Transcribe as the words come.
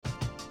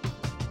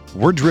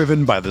We're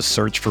driven by the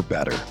search for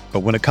better. But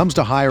when it comes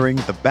to hiring,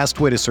 the best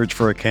way to search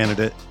for a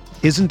candidate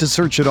isn't to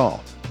search at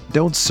all.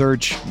 Don't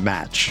search,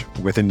 match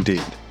with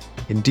Indeed.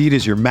 Indeed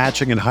is your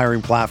matching and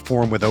hiring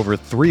platform with over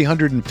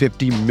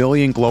 350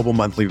 million global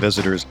monthly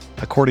visitors,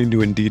 according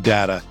to Indeed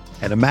data,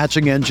 and a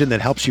matching engine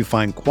that helps you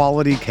find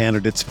quality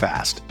candidates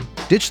fast.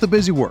 Ditch the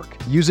busy work.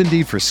 Use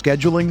Indeed for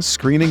scheduling,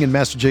 screening, and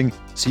messaging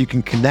so you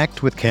can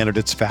connect with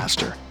candidates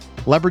faster.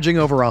 Leveraging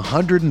over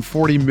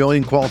 140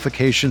 million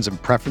qualifications and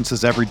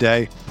preferences every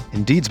day,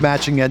 Indeed's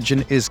matching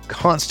engine is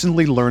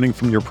constantly learning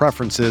from your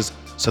preferences,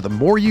 so the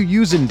more you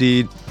use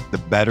Indeed, the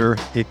better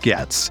it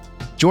gets.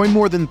 Join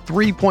more than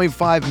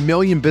 3.5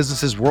 million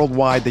businesses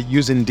worldwide that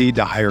use Indeed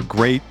to hire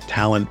great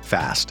talent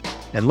fast.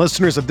 And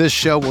listeners of this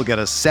show will get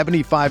a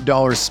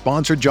 $75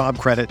 sponsored job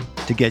credit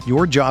to get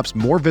your jobs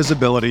more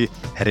visibility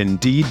at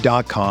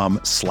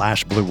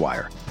Indeed.com/Blue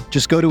Wire.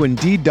 Just go to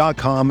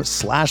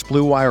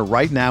Indeed.com/Blue Wire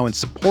right now and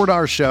support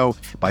our show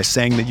by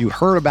saying that you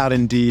heard about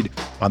Indeed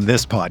on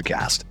this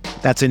podcast.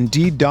 That's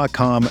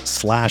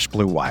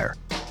Indeed.com/Blue Wire.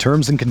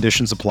 Terms and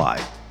conditions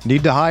apply.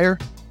 Need to hire?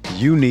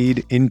 You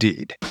need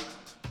Indeed.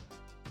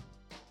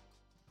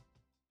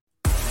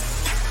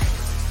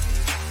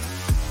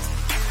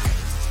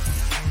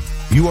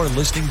 You are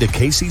listening to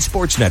KC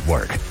Sports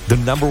Network, the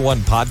 #1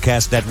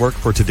 podcast network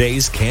for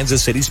today's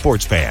Kansas City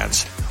sports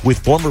fans. With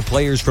former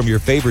players from your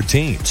favorite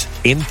teams,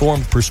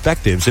 informed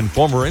perspectives, and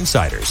former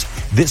insiders,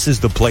 this is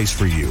the place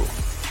for you.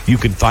 You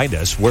can find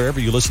us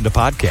wherever you listen to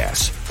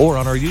podcasts or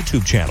on our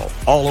YouTube channel,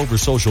 all over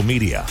social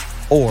media,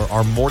 or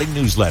our morning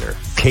newsletter,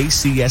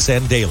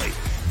 KCSN Daily,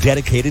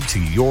 dedicated to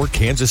your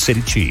Kansas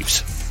City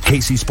Chiefs.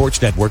 KC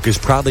Sports Network is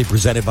proudly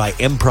presented by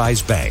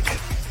Emprise Bank,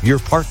 your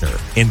partner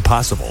in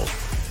possible.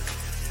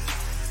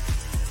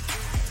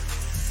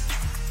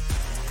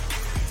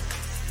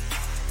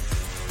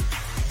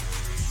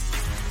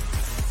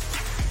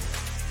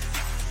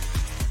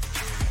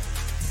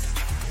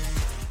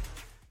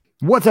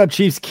 What's up,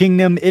 Chiefs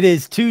Kingdom? It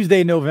is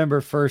Tuesday, November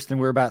 1st, and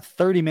we're about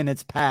 30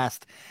 minutes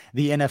past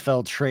the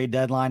NFL trade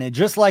deadline. And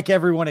just like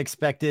everyone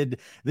expected,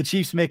 the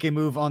Chiefs make a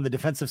move on the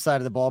defensive side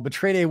of the ball, but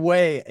trade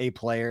away a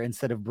player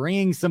instead of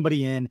bringing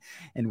somebody in.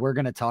 And we're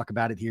going to talk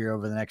about it here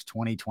over the next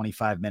 20,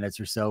 25 minutes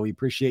or so. We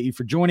appreciate you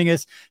for joining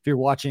us. If you're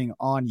watching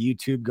on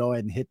YouTube, go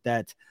ahead and hit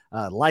that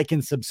like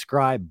and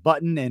subscribe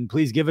button. And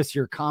please give us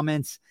your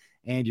comments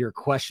and your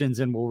questions,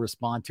 and we'll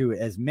respond to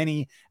as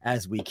many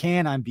as we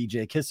can. I'm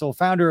BJ Kissel,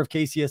 founder of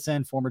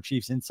KCSN, former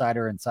Chiefs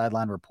insider and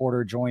sideline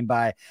reporter, joined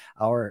by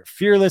our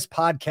fearless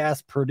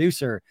podcast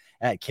producer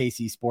at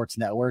KC Sports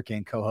Network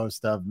and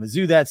co-host of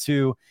Mizzou That's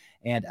Who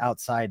and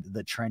Outside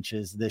the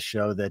Trenches, this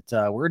show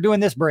that we're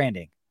doing this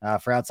branding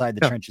for Outside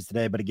the Trenches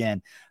today. But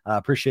again,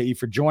 appreciate you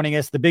for joining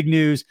us. The big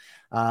news,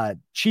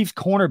 Chiefs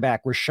cornerback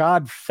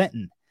Rashad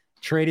Fenton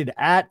traded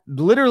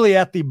literally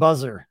at the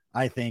buzzer,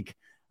 I think,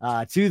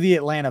 to the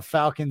Atlanta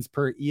Falcons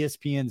per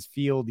ESPN's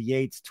Field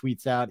Yates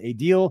tweets out a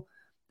deal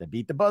that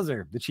beat the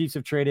buzzer. The Chiefs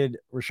have traded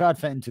Rashad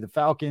Fenton to the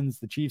Falcons.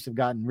 The Chiefs have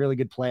gotten really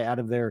good play out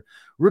of their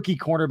rookie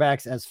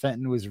cornerbacks as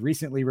Fenton was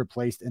recently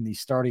replaced in the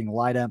starting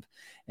lineup.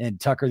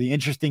 And Tucker, the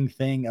interesting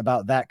thing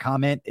about that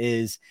comment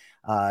is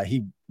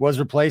he was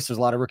replaced. There's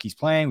a lot of rookies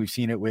playing. We've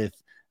seen it with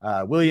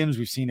Williams.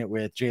 We've seen it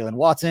with Jalen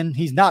Watson.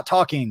 He's not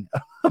talking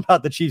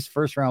about the Chiefs'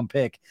 first-round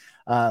pick,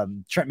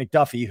 Trent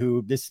McDuffie,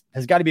 who this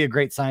has got to be a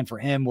great sign for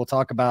him. We'll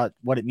talk about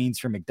what it means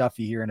for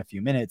McDuffie here in a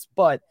few minutes.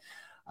 But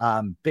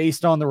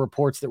based on the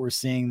reports that we're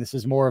seeing, this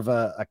is more of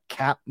a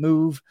cap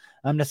move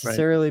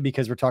necessarily, right,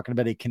 because we're talking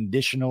about a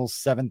conditional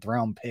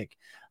 7th-round pick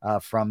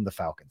from the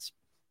Falcons.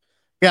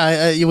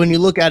 Yeah, when you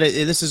look at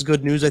it, this is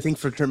good news, I think,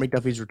 for Trent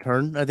McDuffie's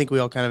return. I think we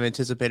all kind of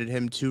anticipated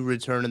him to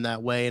return in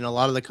that way. And a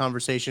lot of the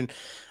conversation,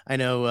 I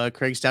know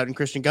Craig Stout and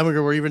Christian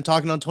Gummiger were even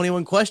talking on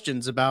 21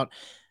 Questions about,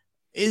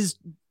 is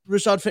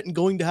Rashad Fenton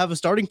going to have a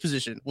starting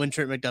position when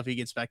Trent McDuffie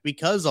gets back?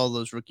 Because all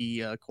those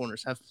rookie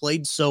corners have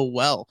played so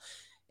well.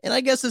 And I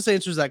guess this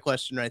answers that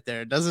question right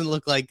there. It doesn't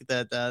look like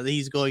that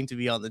he's going to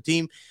be on the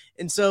team.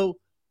 And so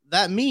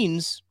that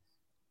means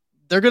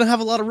they're going to have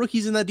a lot of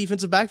rookies in that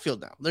defensive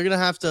backfield now. They're going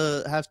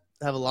to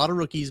have a lot of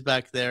rookies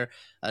back there.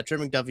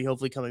 Trent McDuffie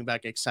hopefully coming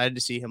back. Excited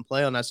to see him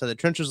play on that side of the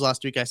trenches.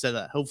 Last week I said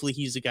that hopefully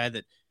he's the guy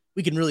that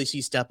we can really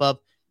see step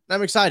up. And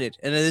I'm excited.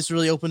 And this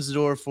really opens the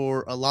door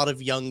for a lot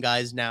of young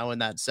guys now in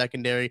that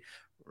secondary.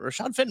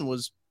 Rashad Fenton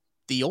was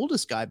the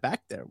oldest guy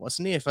back there,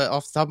 wasn't he? Off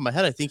the top of my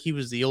head, I think he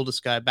was the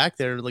oldest guy back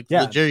there.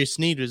 Jerry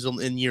Sneed was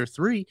in year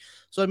 3.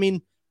 So, I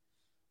mean,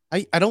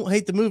 I don't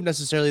hate the move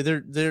necessarily.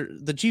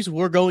 The Chiefs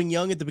were going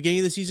young at the beginning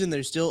of the season.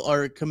 They still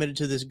are committed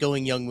to this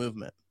going young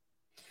movement.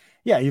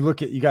 Yeah,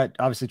 you got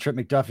obviously Trent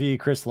McDuffie,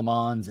 Chris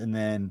Lamons, and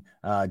then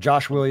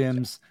Josh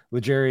Williams,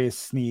 L'Jarius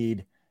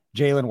Sneed,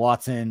 Jalen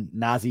Watson,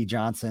 Nazeeh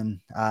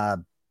Johnson.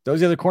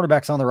 Those are the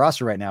cornerbacks on the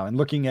roster right now. And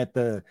looking at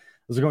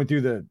going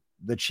through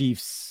the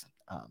Chiefs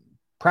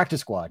practice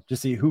squad,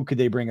 just see who could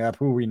they bring up,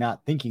 who are we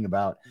not thinking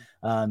about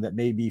that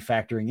may be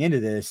factoring into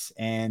this.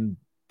 And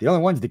the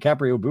only one's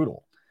DiCaprio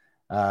Bootle.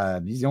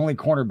 He's the only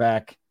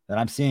cornerback that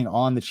I'm seeing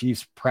on the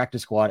Chiefs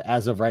practice squad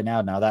as of right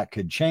now. Now that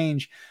could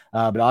change,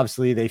 but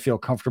obviously they feel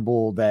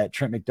comfortable that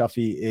Trent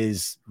McDuffie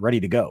is ready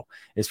to go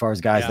as far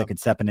as guys that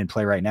could step in and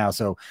play right now.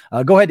 So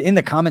go ahead in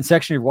the comment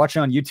section. If you're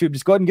watching on YouTube,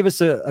 just go ahead and give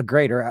us a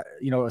grade or,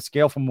 a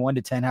scale from 1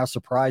 to 10. How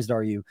surprised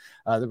are you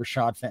that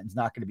Rashad Fenton's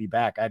not going to be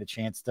back? I had a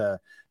chance to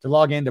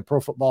log into Pro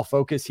Football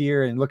Focus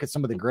here and look at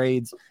some of the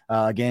grades.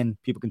 Again,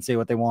 people can say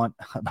what they want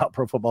about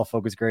Pro Football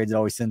Focus grades. It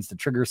always tends to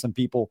trigger some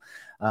people.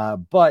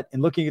 But in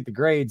looking at the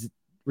grades,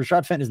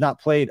 Rashad Fenton has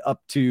not played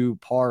up to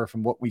par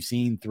from what we've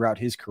seen throughout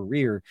his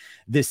career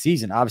this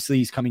season. Obviously,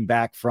 he's coming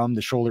back from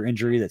the shoulder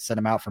injury that set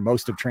him out for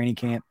most of training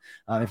camp,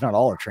 if not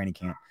all of training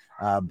camp,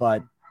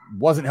 but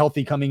wasn't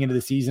healthy coming into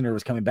the season or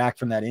was coming back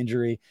from that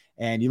injury.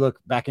 And you look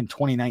back in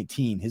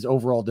 2019, his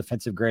overall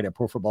defensive grade at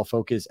Pro Football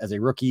Focus as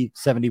a rookie,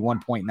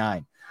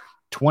 71.9,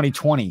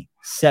 2020,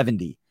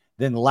 70.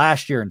 Then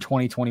last year in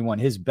 2021,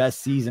 his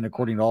best season,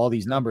 according to all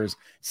these numbers,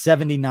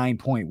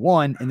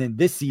 79.1. And then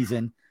this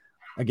season,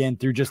 again,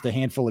 through just a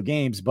handful of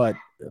games, but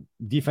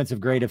defensive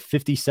grade of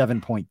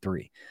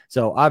 57.3.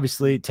 So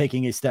obviously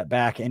taking a step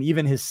back, and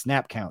even his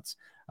snap counts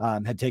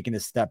had taken a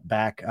step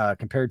back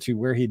compared to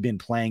where he'd been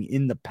playing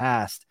in the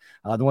past.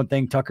 The one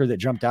thing, Tucker, that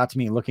jumped out to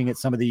me looking at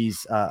some of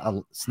these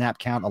snap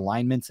count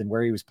alignments and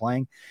where he was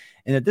playing,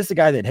 and that this is a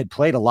guy that had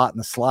played a lot in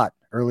the slot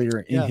earlier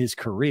in his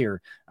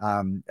career.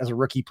 As a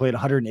rookie, played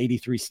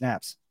 183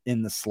 snaps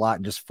in the slot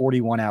and just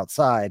 41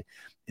 outside.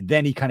 And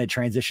then he kind of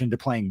transitioned to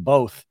playing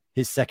both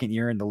his second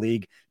year in the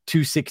league,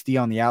 260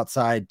 on the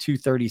outside,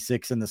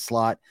 236 in the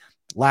slot.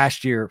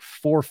 Last year,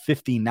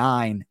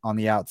 459 on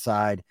the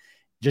outside,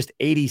 just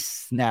 80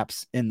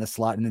 snaps in the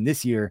slot. And then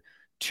this year,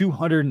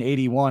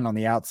 281 on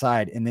the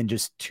outside, and then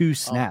just 2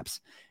 snaps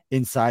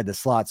inside the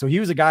slot. So he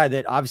was a guy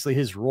that obviously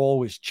his role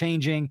was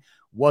changing,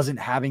 wasn't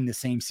having the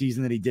same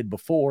season that he did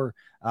before.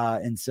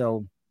 And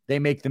so they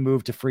make the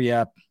move to free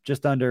up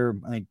just under,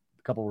 I think,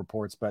 a couple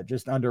reports, but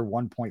just under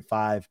 1.5,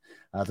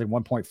 I think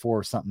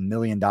 1.4 something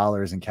 $million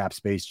in cap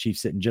space.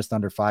 Chiefs sitting just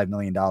under $5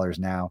 million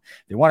now.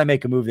 If they want to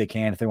make a move, they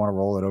can. If they want to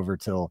roll it over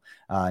till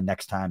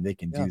next time, they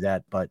can do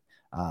that. But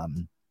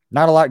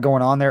not a lot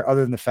going on there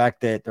other than the fact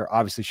that they're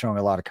obviously showing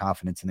a lot of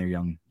confidence in their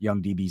young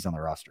DBs on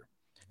the roster.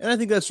 And I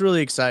think that's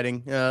really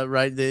exciting,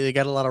 right? They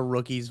got a lot of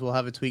rookies. We'll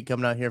have a tweet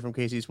coming out here from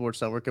KC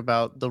Sports Network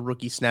about the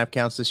rookie snap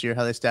counts this year,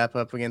 how they stack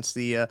up against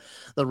the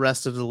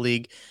rest of the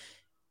league.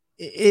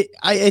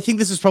 I think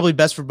this is probably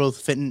best for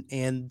both Fenton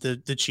and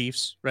the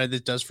Chiefs, right?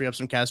 This does free up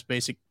some cap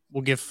space. It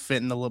will give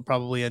Fenton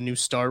probably a new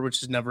start,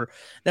 which is never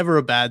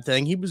a bad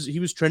thing. He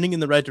was trending in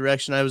the right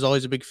direction. I was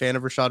always a big fan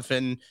of Rashad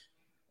Fenton.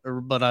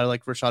 But I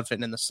like Rashad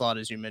Fenton in the slot,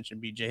 as you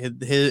mentioned,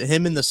 BJ.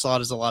 Him in the slot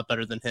is a lot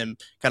better than him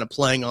kind of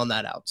playing on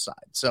that outside.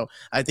 So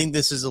I think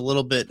this is a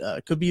little bit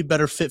could be a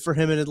better fit for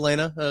him in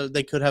Atlanta.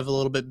 They could have a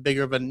little bit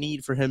bigger of a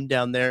need for him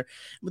down there.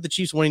 With the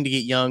Chiefs wanting to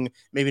get young,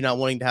 maybe not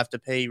wanting to have to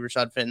pay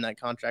Rashad Fenton that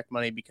contract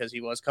money because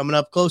he was coming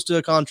up close to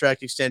a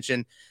contract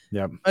extension.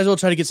 Yeah, might as well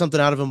try to get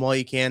something out of him while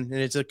you can. And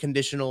it's a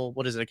conditional,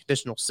 a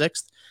conditional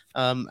 6th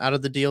out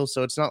of the deal.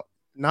 So it's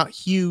not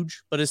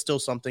huge, but it's still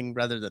something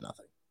rather than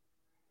nothing.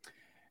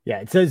 Yeah,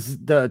 it says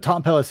the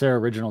Tom Pelissero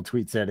original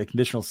tweet said a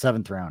conditional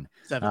 7th round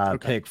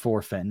pick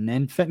for Fenton.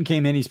 And Fenton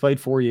came in, he's played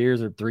 4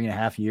 years or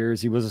 3.5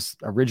 years. He was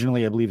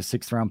originally, I believe, a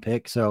 6th round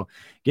pick. So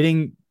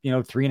getting,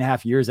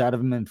 3.5 years out of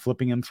him and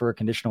flipping him for a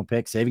conditional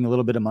pick, saving a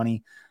little bit of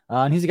money.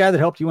 And he's a guy that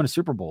helped you win a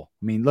Super Bowl.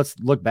 I mean, let's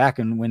look back,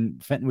 and when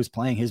Fenton was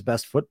playing his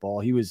best football,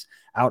 he was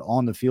out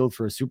on the field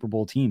for a Super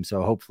Bowl team.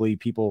 So hopefully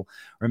people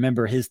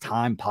remember his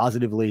time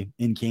positively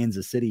in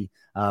Kansas City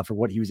for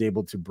what he was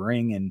able to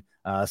bring.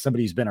 And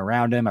somebody who's been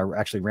around him, I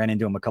actually ran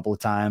into him a couple of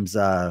times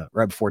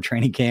right before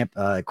training camp,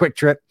 quick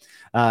trip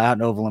out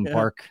in Overland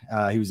Park.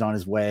 He was on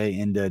his way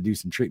in to do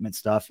some treatment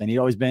stuff, and he'd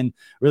always been a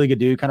really good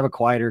dude, kind of a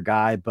quieter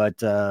guy,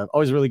 but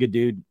always a really good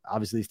dude.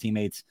 Obviously his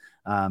teammates,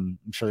 I'm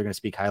sure they're going to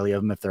speak highly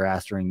of him if they're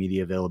asked during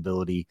media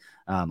availability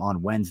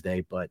on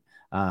Wednesday, but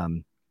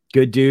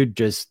good dude.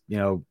 Just,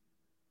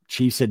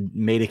 Chiefs had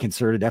made a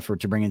concerted effort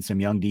to bring in some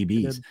young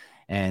DBs,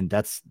 and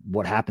that's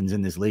what happens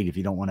in this league. If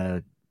you don't want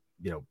to,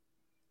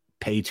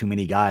 pay too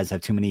many guys, have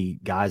too many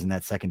guys in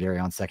that secondary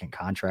on second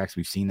contracts.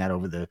 We've seen that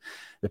over the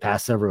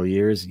past several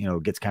years.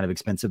 It gets kind of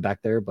expensive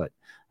back there, but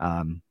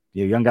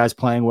young guys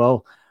playing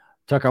well.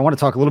 Tucker, I want to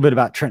talk a little bit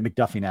about Trent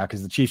McDuffie now,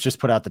 because the Chiefs just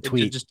put out the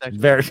tweet.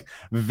 Very,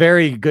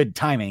 very good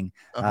timing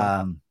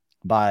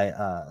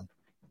by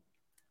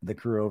the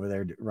crew over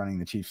there running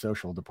the Chiefs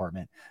social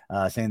department,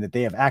 saying that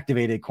they have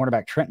activated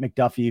cornerback Trent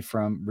McDuffie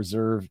from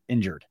reserve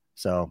injured.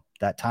 So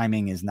that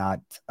timing is not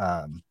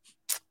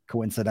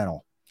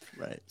coincidental.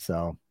 Right.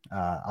 So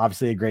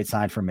obviously a great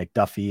sign for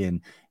McDuffie,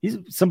 and he's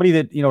somebody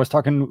that, I was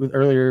talking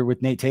earlier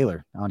with Nate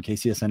Taylor on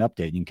KCSN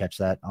Update. You can catch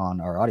that on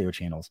our audio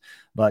channels,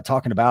 but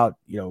talking about,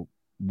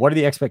 what are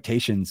the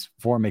expectations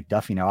for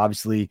McDuffie now?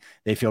 Obviously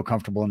they feel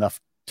comfortable enough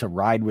to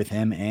ride with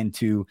him, and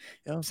to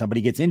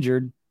somebody gets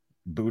injured,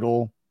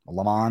 Boodle,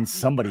 Lamont,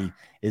 somebody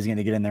is going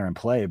to get in there and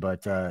play.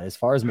 But as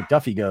far as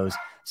McDuffie goes,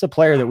 it's a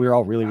player that we're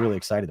all really, really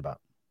excited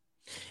about.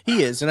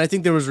 He is. And I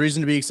think there was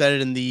reason to be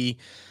excited in the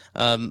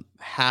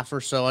half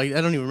or so. I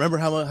don't even remember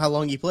how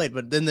long he played,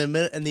 but then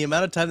the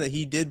amount of time that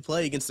he did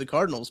play against the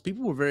Cardinals,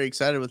 people were very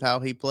excited with how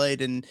he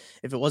played. And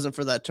if it wasn't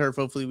for that turf,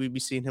 hopefully we'd be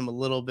seeing him a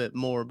little bit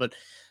more. But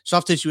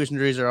soft tissue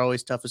injuries are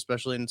always tough,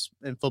 especially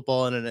in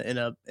football and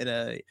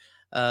in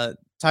a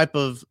type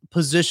of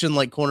position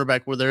like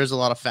cornerback where there is a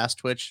lot of fast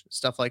twitch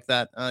stuff like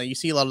that. You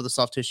see a lot of the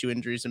soft tissue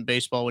injuries in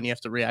baseball when you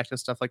have to react to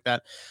stuff like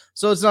that.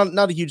 So it's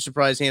not a huge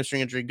surprise.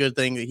 Hamstring injury, good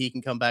thing that he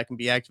can come back and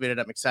be activated.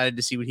 I'm excited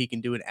to see what he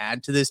can do and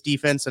add to this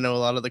defense. I know a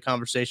lot of the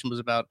conversation was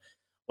about,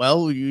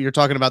 well, you're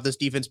talking about this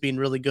defense being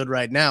really good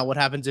right now. What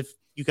happens if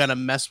you kind of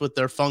mess with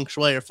their feng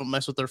shui or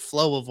mess with their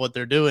flow of what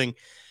they're doing?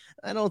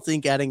 I don't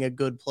think adding a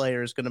good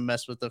player is going to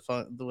mess with the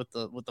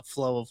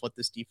flow of what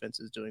this defense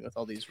is doing with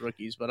all these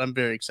rookies. But I'm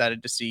very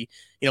excited to see,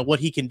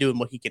 what he can do and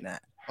what he can add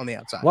on the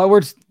outside. While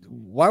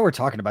we're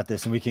talking about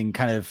this, and we can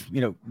kind of,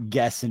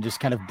 guess and just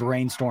kind of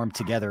brainstorm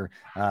together,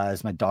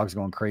 as my dog's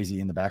going crazy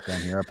in the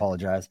background here. I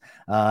apologize.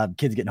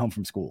 Kids getting home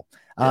from school.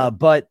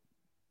 But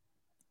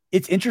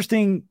it's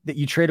interesting that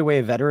you trade away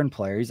a veteran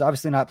player. He's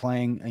obviously not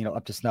playing,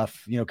 up to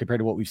snuff, compared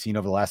to what we've seen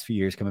over the last few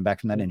years coming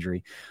back from that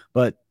injury.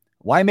 But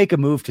why make a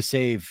move to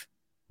save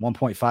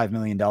 $1.5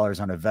 million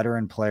on a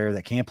veteran player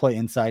that can't play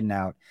inside and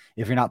out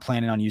if you're not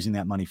planning on using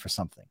that money for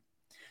something?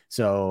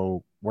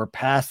 So we're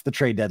past the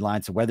trade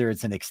deadline. So whether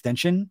it's an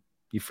extension,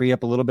 you free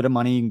up a little bit of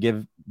money, you can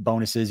give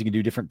bonuses, you can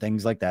do different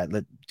things like that.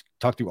 Let's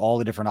talk through all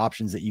the different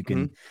options that you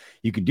can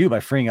do by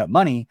freeing up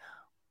money.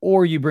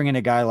 Or you bring in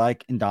a guy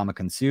like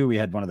Ndamukong Suh. We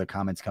had one of the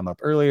comments come up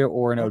earlier,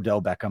 or an Odell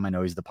Beckham. I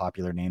know he's the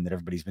popular name that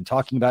everybody's been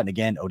talking about. And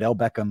again, Odell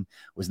Beckham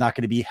was not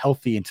going to be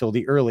healthy until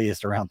the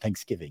earliest around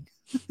Thanksgiving.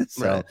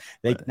 So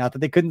not that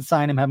they couldn't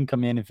sign him, have him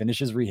come in and finish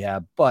his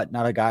rehab, but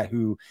not a guy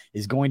who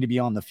is going to be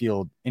on the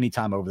field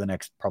anytime over the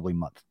next probably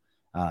month,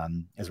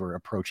 as we're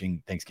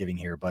approaching Thanksgiving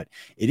here. But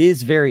it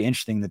is very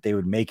interesting that they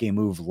would make a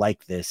move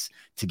like this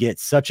to get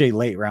such a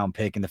late round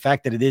pick. And the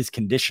fact that it is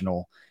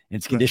conditional, and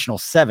it's conditional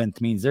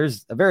 7th, means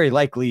there's a very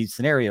likely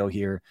scenario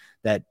here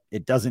that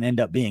it doesn't end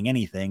up being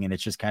anything, and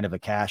it's just kind of a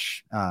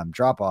cash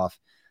drop off.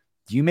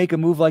 Do you make a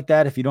move like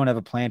that if you don't have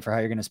a plan for how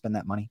you're going to spend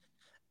that money?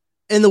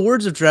 In the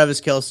words of Travis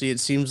Kelce,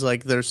 it seems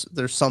like there's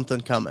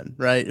something coming,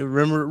 right?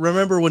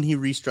 Remember when he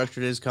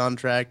restructured his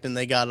contract and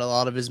they got a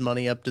lot of his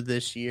money up to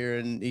this year,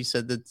 and he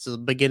said that's the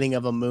beginning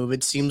of a move.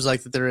 It seems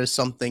like that there is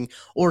something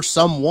or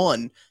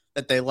someone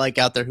that they like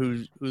out there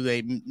who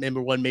they,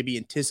 number one, maybe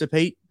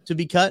anticipate to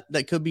be cut.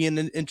 That could be an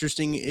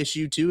interesting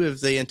issue too, if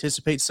they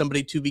anticipate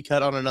somebody to be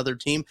cut on another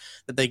team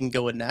that they can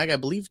go and nag. I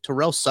believe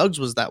Terrell Suggs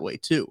was that way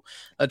too.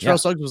 Terrell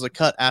Suggs was a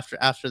cut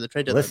after the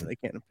trade deadline. They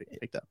can't have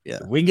picked up. Yeah,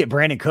 we can get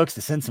Brandon Cooks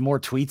to send some more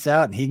tweets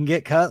out and he can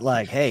get cut.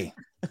 Like, hey,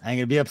 I ain't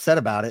gonna be upset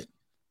about it.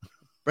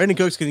 Brandon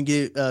Cooks can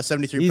get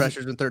 73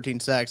 pressures and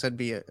 13 sacks. I'd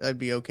be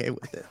okay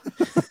with it.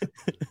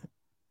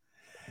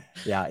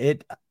 Yeah,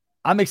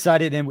 I'm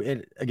excited.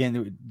 And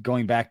again,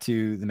 going back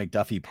to the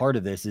McDuffie part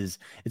of this, it's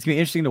going to be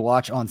interesting to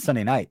watch on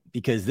Sunday night,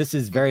 because this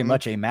is very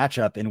much a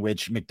matchup in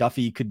which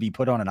McDuffie could be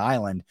put on an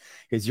island,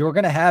 because you're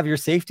going to have your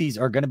safeties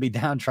are going to be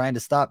down trying to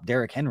stop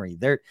Derrick Henry.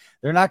 They're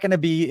not going to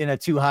be in a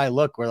 2-high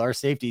look where our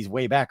safety's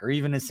way back, or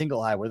even a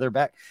single high where they're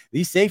back.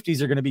 These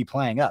safeties are going to be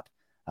playing up.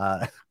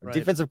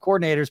 Defensive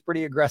coordinator is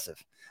pretty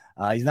aggressive.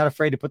 He's not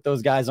afraid to put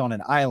those guys on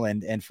an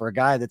island. And for a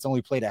guy that's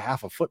only played a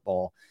half of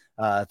football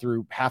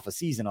through half a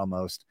season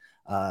almost,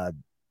 I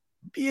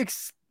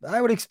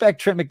would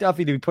expect Trent McDuffie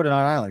to be put on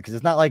an island, because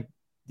it's not like,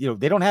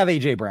 they don't have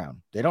AJ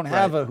Brown. They don't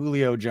have a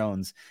Julio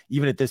Jones,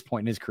 even at this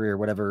point in his career,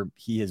 whatever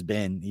he has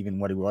been, even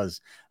what he was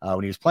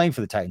when he was playing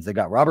for the Titans. They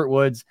got Robert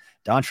Woods,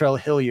 Dontrell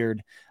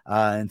Hilliard,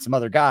 and some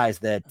other guys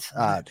that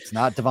it's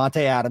not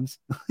Devontae Adams.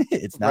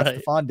 It's not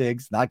Stephon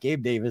Diggs, not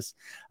Gabe Davis.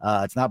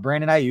 It's not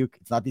Brandon Ayuk.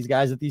 It's not these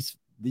guys that these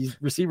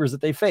receivers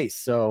that they face.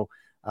 So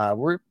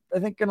we're, I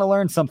think, going to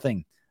learn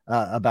something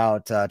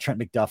about Trent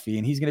McDuffie,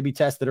 and he's going to be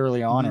tested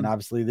early on. And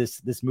obviously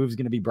this move is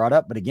going to be brought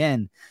up, but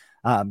again,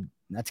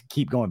 not to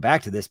keep going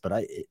back to this,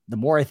 but the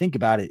more I think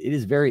about it, it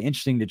is very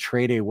interesting to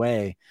trade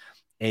away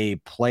a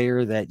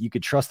player that you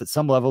could trust at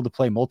some level to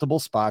play multiple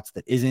spots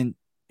that isn't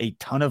a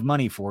ton of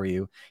money for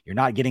you. You're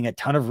not getting a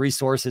ton of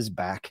resources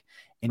back,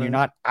 and you're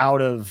not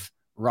out of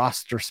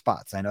roster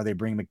spots. I know they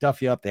bring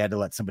McDuffie up. They had to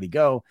let somebody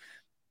go.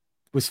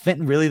 Was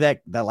Fenton really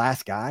that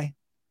last guy?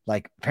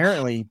 Like,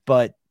 apparently,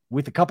 but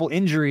with a couple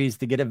injuries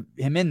to get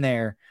him in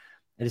there,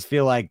 I just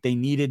feel like they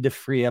needed to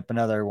free up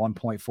another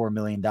 $1.4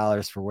 million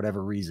for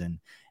whatever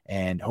reason.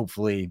 And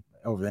hopefully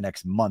over the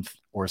next month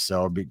or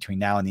so, between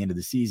now and the end of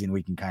the season,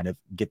 we can kind of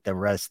get the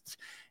rest.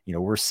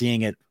 We're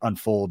seeing it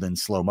unfold in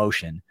slow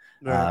motion.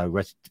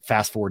 Let's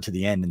fast forward to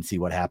the end and see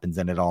what happens,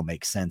 and it all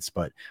makes sense.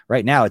 But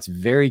right now it's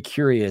very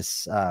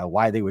curious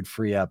why they would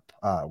free up.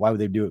 Why would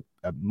they do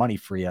a money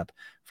free up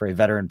for a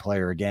veteran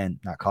player? Again,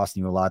 not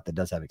costing you a lot, that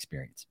does have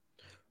experience.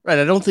 Right.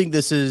 I don't think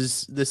this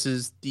is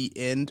the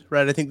end,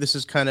 right? I think this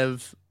is kind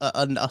of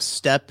a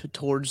step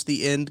towards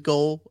the end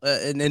goal.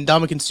 And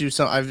Ndamukong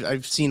Suh,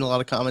 I've seen a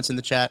lot of comments in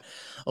the chat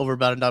over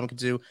about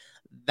Ndamukong Suh.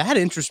 That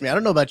interests me. I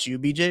don't know about you,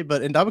 BJ,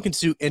 but Ndamukong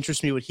Suh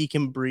interests me, what he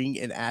can bring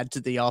and add to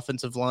the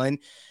offensive line.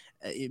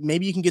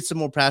 maybe you can get some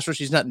more pass rush.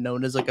 He's not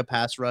known as like a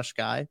pass rush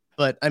guy,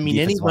 but I mean,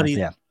 anybody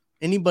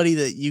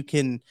that you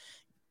can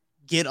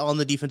get on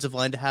the defensive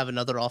line to have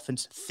another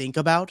offense think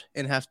about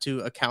and have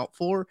to account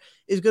for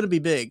is going to be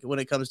big when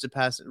it comes to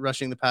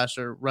rushing the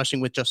passer, rushing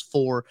with just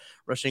 4,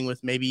 rushing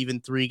with maybe even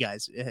 3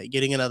 guys,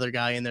 getting another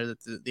guy in there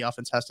that the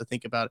offense has to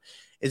think about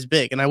is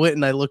big. And I went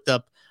and I looked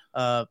up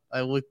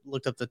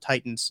the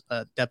Titans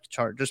depth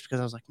chart just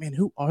because I was like, man,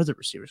 who are the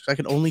receivers? I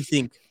could only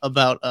think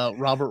about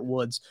Robert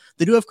Woods.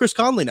 They do have Chris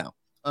Conley now.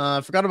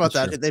 I forgot about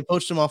that. True. They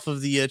poached him off of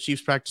the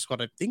Chiefs practice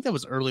squad. I think that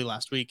was early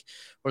last week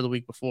or the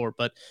week before,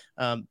 but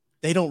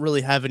they don't really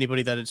have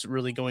anybody that is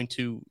really going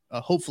to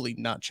hopefully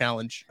not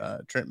challenge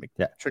Trent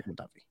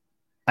McDuffie.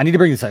 I need to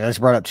bring this up. I just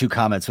brought up 2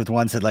 comments. With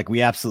one said, like,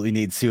 we absolutely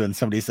need Suh, and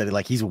somebody said,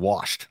 like, he's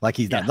washed. Like,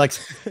 he's done. Like,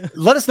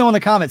 let us know in the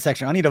comment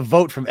section. I need a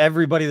vote from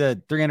everybody,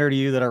 the 300 of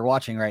you that are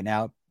watching right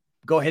now.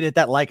 Go ahead, hit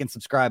that like and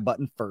subscribe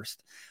button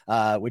first,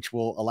 which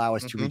will allow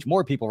us to reach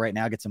more people right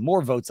now, get some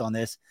more votes on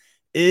this.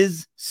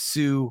 Is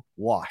Suh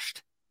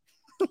washed?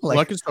 Like, well,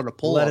 I can start a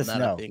poll on that,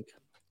 know. I think.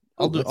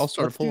 I'll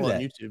start a poll on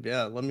YouTube.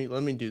 Yeah, let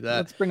me do that.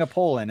 Let's bring a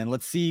poll in and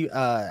let's see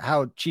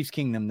how Chiefs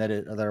Kingdom that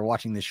are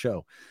watching this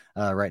show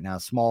right now.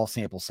 Small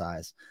sample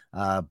size,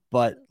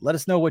 but let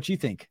us know what you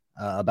think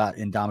about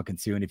Ndamukong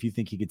Suh and if you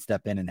think he could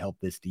step in and help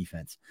this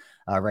defense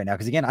right now.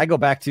 Because again, I go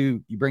back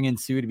to you bring in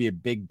Suh to be a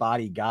big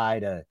body guy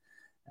to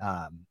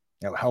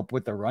help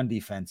with the run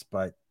defense,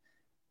 but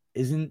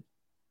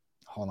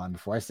hold on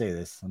before I say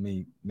this. Let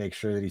me make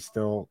sure that he's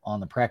still on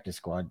the practice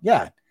squad.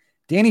 Yeah,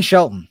 Danny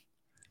Shelton.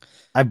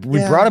 We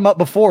brought him up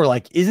before.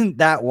 Like, isn't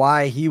that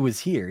why he was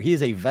here? He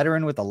is a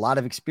veteran with a lot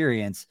of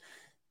experience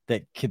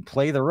that can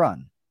play the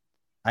run.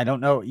 I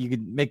don't know. You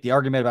could make the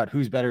argument about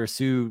who's better,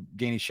 Suh,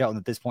 Danny Shelton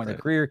at this point in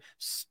their career.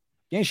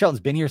 Danny Shelton's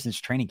been here since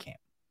training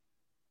camp.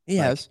 He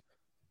has.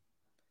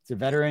 He's a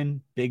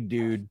veteran, big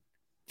dude.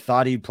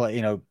 Thought he'd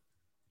play,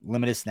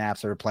 limited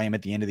snaps or play him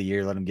at the end of the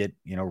year, let him get,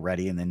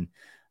 ready and then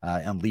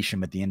unleash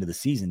him at the end of the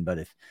season. But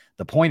if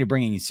the point of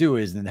bringing Suh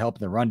is then help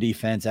the run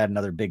defense, add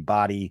another big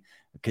body,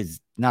 because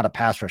not a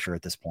pass rusher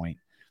at this point.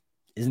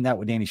 Isn't that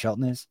what Danny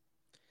Shelton is?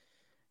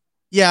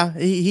 Yeah,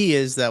 he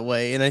is that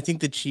way. And I think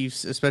the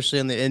Chiefs,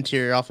 especially on the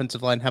interior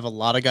offensive line, have a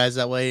lot of guys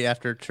that way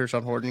after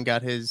Tershawn Horton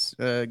got his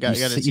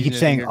you keep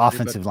saying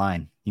offensive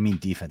line. You mean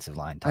defensive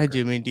line, Tucker. I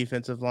do mean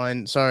defensive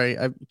line. Sorry.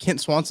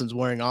 Kent Swanson's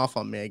wearing off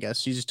on me, I guess.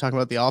 She's just talking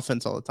about the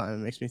offense all the time.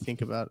 It makes me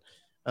think about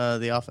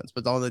the offense,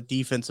 but on the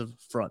defensive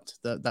front,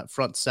 that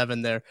front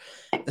 7 there,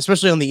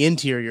 especially on the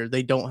interior,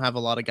 they don't have a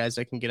lot of guys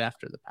that can get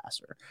after the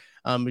passer.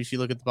 If you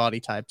look at the body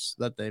types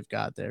that they've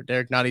got there,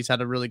 Derek Notty's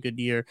had a really good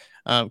year.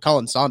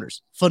 Colin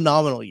Saunders,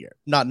 phenomenal year,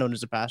 not known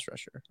as a pass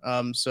rusher.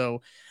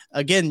 So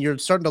again, you're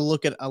starting to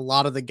look at a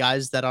lot of the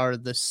guys that are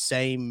the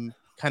same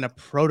kind of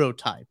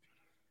prototype.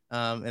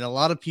 And a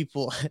lot of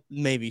people,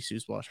 maybe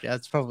Suh's washed. Yeah,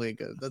 that's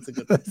a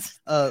good one.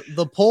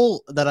 The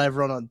poll that I've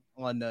run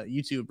on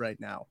YouTube right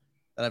now,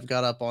 that I've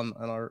got up on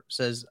our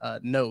says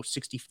no,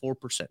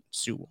 64%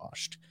 Suh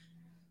washed.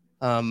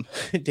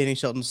 Danny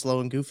Shelton's slow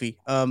and goofy.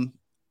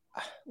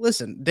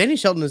 Listen, Danny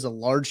Shelton is a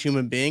large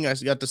human being. I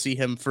got to see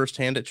him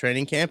firsthand at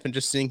training camp, and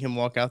just seeing him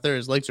walk out there,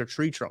 his legs are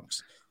tree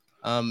trunks.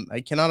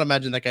 I cannot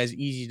imagine that guy's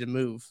easy to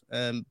move,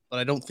 but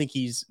I don't think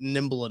he's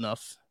nimble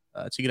enough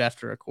to get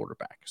after a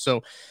quarterback.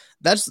 So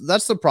that's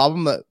the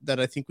problem that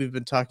I think we've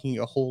been talking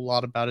a whole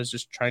lot about, is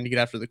just trying to get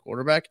after the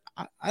quarterback.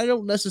 I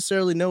don't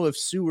necessarily know if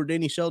Suh or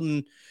Danny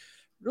Shelton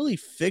really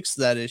fix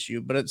that issue,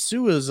 but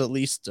Suh is at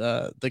least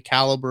the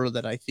caliber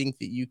that I think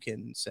that you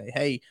can say,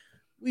 hey,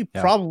 we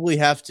probably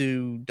have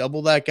to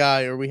double that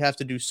guy, or we have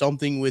to do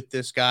something with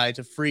this guy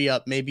to free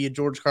up maybe a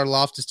George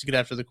Karlaftis to get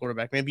after the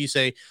quarterback. Maybe you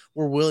say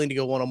we're willing to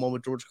go one-on-one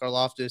with George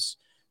Karlaftis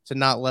to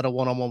not let a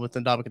one-on-one with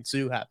Ndamukong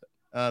Suh happen.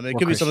 It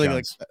could be something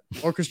Jones. Like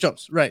that. Or Chris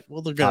Jones, right?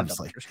 Well, they're going to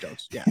double Chris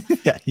Jones. Yeah,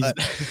 he's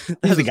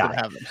the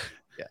guy.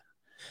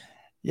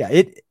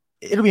 Yeah.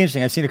 It'll be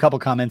interesting. I've seen a couple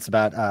comments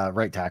about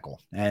right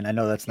tackle, and I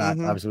know that's not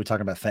obviously we're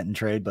talking about Fenton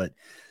trade, but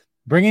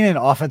bringing in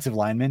offensive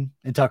linemen.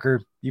 And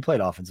Tucker, you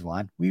played offensive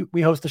line.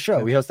 We host a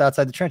show. We host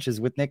Outside the Trenches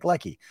with Nick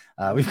Leckie.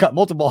 We've got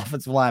multiple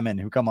offensive linemen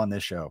who come on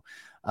this show.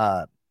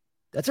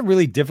 That's a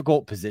really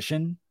difficult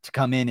position to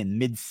come in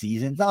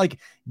mid-season. It's not like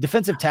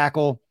defensive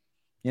tackle.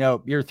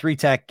 You're 3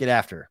 tech, get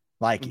after.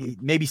 Like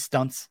maybe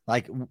stunts,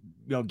 like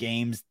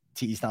games,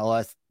 tease, not a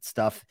lot of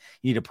stuff.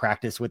 You need to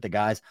practice with the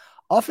guys.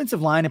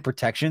 Offensive line and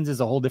protections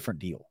is a whole different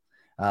deal,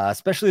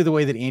 especially the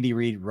way that Andy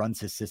Reid runs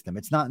his system.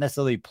 It's not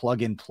necessarily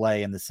plug and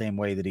play in the same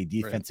way that a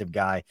defensive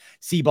guy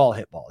see ball,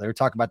 hit ball. They were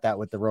talking about that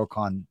with the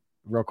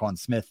Roquan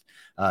Smith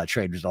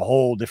trade. It was a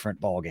whole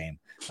different ball game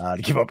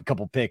to give up a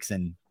couple picks,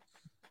 and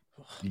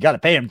you got to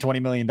pay him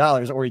 $20 million,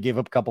 or you give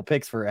up a couple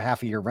picks for a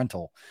half a year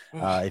rental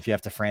if you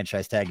have to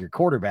franchise tag your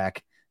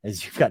quarterback,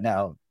 as you've got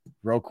now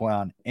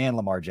Roquan and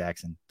Lamar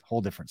Jackson.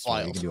 Whole different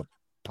story. You can do a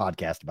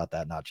podcast about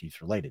that, not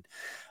Chiefs related.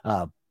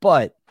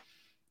 But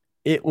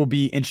it will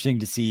be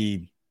interesting to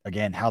see,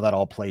 again, how that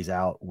all plays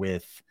out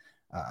with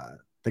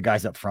the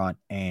guys up front.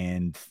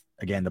 And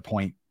again, the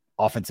point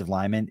offensive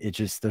linemen. It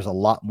just, there's a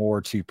lot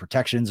more to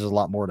protections. There's a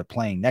lot more to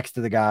playing next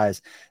to the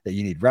guys that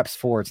you need reps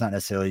for. It's not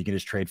necessarily you can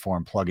just trade for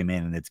him, plug him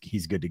in, and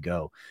he's good to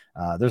go.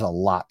 There's a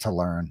lot to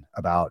learn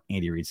about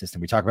Andy Reid's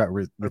system. We talk about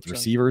with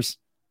receivers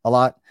a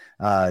lot.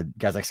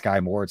 Guys like Sky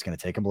Moore, it's going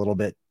to take him a little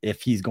bit.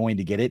 If he's going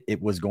to get it,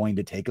 it was going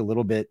to take a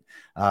little bit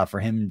for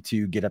him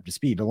to get up to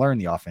speed, to learn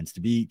the offense,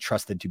 to be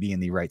trusted to be in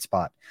the right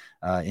spot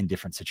in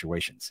different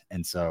situations.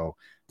 And so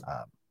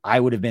I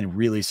would have been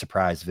really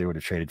surprised if they would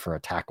have traded for a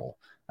tackle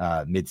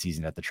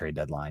midseason at the trade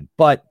deadline.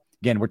 But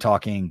again, we're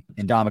talking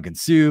Ndamukong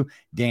Suh,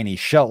 Danny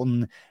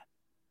Shelton.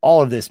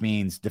 All of this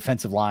means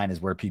defensive line is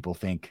where people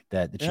think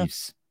that the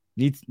Chiefs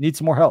need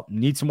some more help,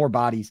 need some more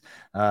bodies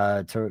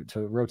to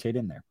rotate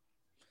in there.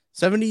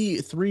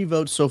 73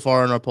 votes so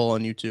far on our poll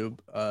on YouTube.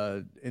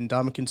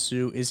 Ndamukong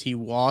Suh, is he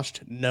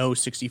washed? No,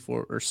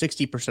 64 or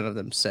 60% of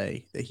them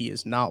say that he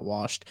is not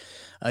washed.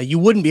 You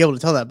wouldn't be able to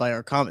tell that by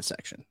our comment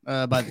section,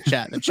 by the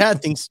chat. The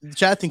chat thinks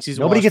he's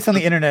nobody washed. Gets on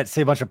the internet to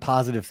say a bunch of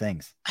positive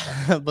things.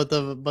 but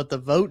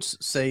the votes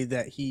say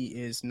that he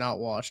is not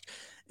washed.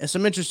 And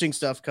some interesting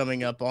stuff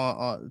coming up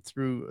on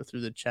through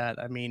the chat.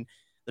 I mean,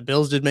 the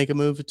Bills did make a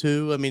move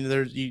too. I mean,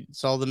 you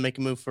saw them make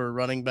a move for a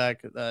running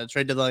back.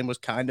 Trade deadline was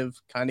kind of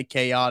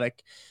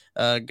chaotic,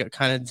 got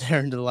kind of there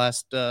into the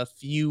last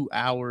few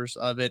hours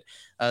of it.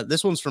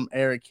 This one's from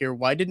Eric here.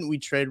 Why didn't we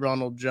trade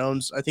Ronald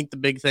Jones? I think the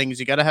big thing is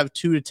you got to have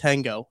two to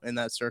tango in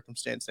that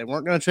circumstance. They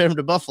weren't going to trade him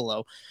to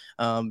Buffalo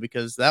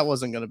because that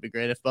wasn't going to be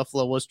great. If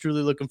Buffalo was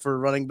truly looking for a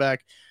running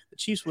back, the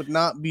Chiefs would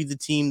not be the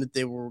team that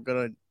they were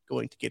going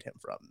to get him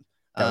from.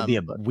 That would be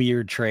a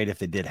weird trade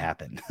if it did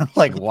happen.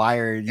 Like, why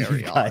are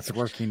you guys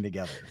working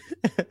together?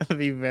 It'd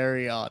be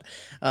very odd.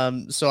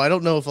 So I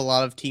don't know if a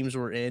lot of teams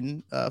were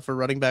in for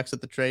running backs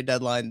at the trade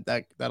deadline.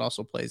 That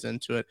also plays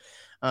into it.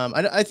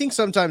 I think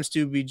sometimes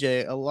too,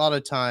 BJ, a lot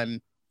of time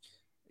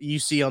you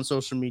see on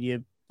social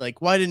media,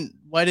 like, why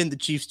didn't the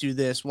Chiefs do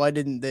this? Why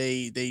didn't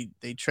they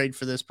trade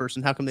for this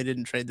person? How come they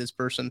didn't trade this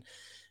person?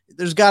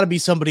 There's got to be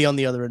somebody on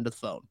the other end of the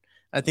phone.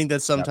 I think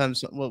that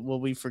sometimes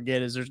what we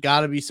forget is there's got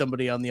to be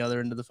somebody on the other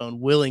end of the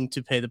phone willing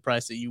to pay the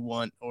price that you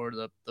want, or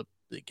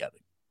they got to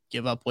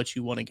give up what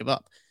you want to give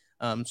up.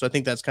 So I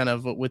think that's kind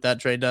of with that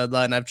trade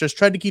deadline. I've just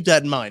tried to keep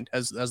that in mind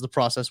as the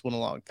process went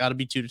along. Got to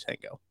be two to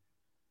tango.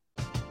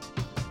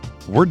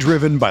 We're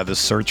driven by the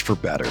search for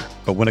better.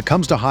 But when it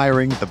comes to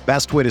hiring, the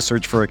best way to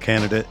search for a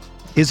candidate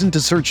isn't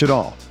to search at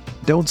all.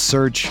 Don't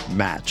search,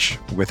 match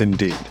with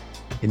Indeed.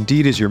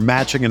 Indeed is your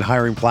matching and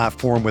hiring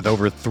platform with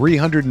over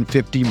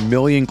 350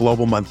 million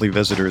global monthly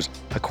visitors,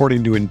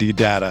 according to Indeed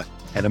data,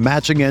 and a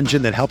matching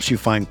engine that helps you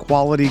find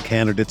quality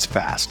candidates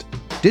fast.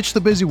 Ditch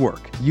the busy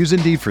work. Use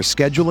Indeed for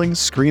scheduling,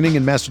 screening,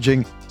 and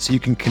messaging so you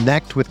can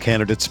connect with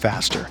candidates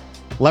faster.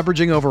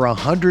 Leveraging over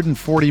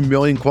 140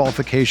 million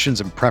qualifications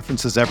and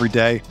preferences every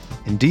day,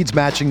 Indeed's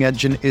matching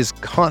engine is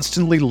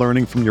constantly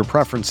learning from your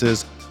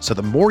preferences, so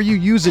the more you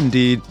use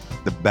Indeed,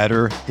 the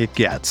better it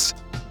gets.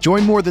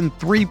 Join more than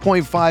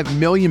 3.5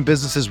 million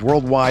businesses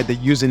worldwide that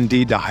use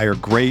Indeed to hire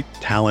great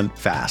talent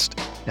fast.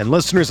 And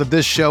listeners of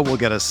this show will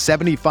get a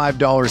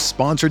 $75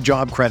 sponsored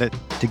job credit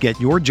to get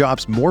your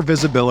jobs more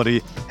visibility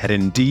at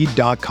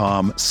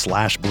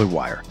Indeed.com/Blue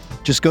Wire.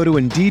 Just go to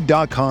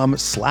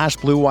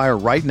Indeed.com/Blue Wire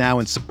right now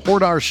and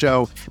support our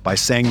show by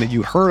saying that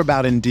you heard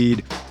about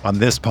Indeed on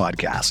this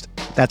podcast.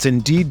 That's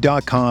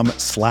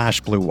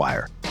Indeed.com/Blue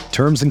Wire.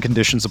 Terms and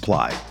conditions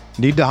apply.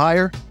 Need to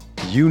hire?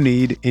 You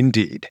need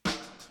Indeed.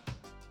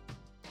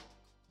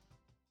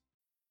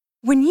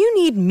 When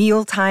you need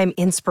mealtime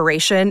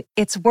inspiration,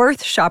 it's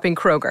worth shopping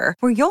Kroger,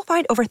 where you'll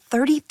find over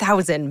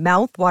 30,000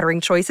 mouth-watering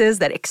choices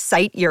that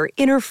excite your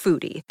inner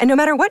foodie. And no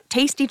matter what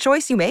tasty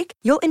choice you make,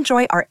 you'll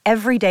enjoy our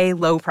everyday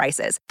low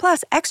prices,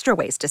 plus extra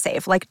ways to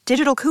save, like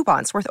digital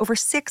coupons worth over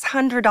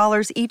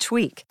 $600 each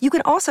week. You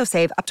can also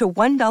save up to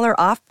 $1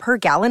 off per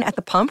gallon at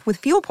the pump with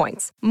fuel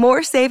points.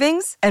 More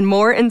savings and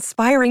more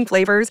inspiring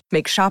flavors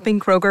make shopping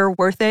Kroger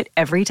worth it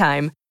every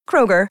time.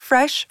 Kroger,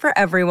 fresh for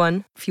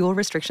everyone. Fuel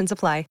restrictions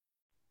apply.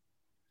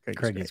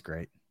 Craig is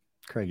great.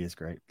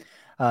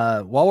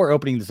 While we're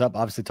opening this up,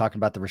 obviously talking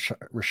about the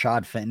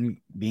Rashad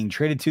Fenton being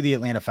traded to the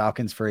Atlanta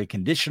Falcons for a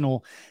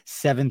conditional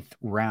 7th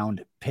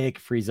round pick,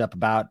 frees up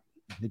about,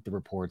 I think the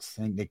reports,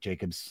 I think Nick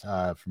Jacobs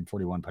from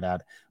 41 put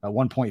out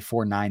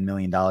 $1.49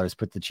 million,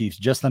 put the Chiefs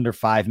just under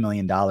 $5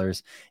 million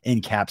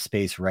in cap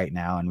space right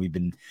now. And we've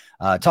been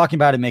talking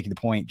about it, making the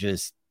point,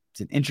 just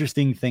it's an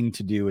interesting thing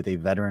to do with a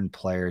veteran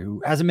player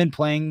who hasn't been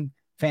playing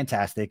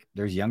fantastic.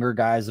 There's younger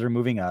guys that are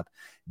moving up.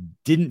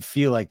 Didn't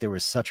feel like there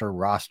was such a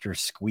roster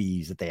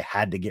squeeze that they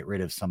had to get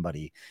rid of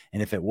somebody.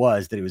 And if it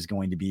was, that it was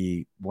going to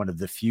be one of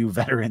the few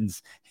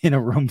veterans in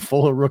a room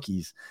full of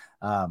rookies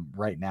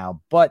right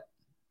now. But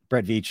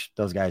Brett Veach,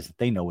 those guys,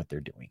 they know what they're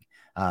doing.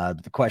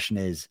 But the question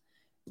is,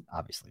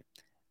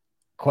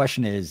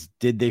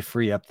 did they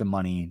free up the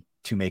money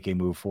to make a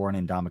move for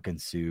an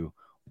Ndamukong Suh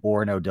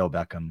or an Odell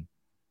Beckham?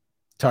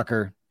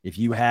 Tucker, if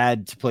you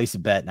had to place a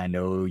bet, and I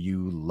know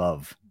you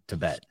love to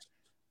bet,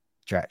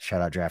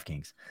 shout out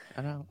DraftKings.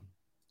 I know.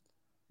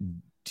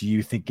 do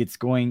you think it's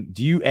going?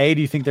 Do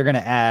you think they're going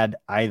to add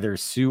either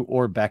Sue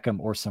or Beckham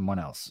or someone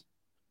else?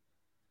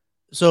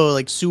 So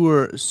like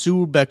Sue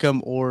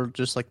Beckham or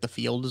just like the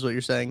field is what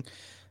you're saying.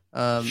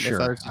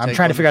 Sure. I'm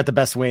trying to figure out the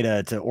best way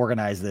to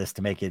organize this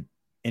to make it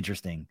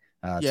interesting.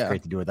 It's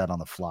great to do that on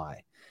the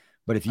fly.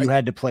 But if you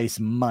had to place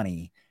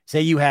money,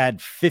 say you had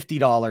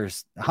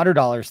 $50,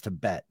 $100 to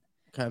bet,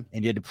 okay,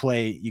 and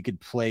you could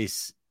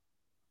place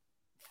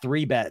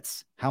 3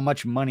 bets. How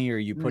much money are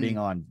you putting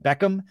on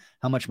Beckham?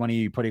 How much money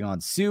are you putting on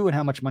Sue? And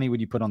how much money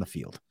would you put on the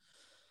field?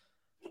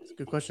 That's a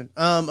good question.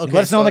 Okay,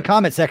 let us know in the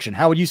comment section.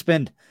 How would you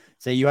spend?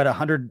 Say you had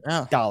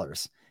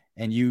 $100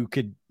 and you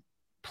could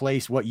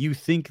place what you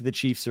think the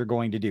Chiefs are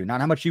going to do.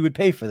 Not how much you would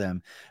pay for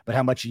them, but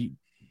how much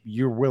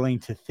you're willing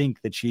to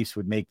think the Chiefs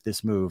would make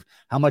this move.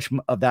 How much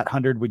of that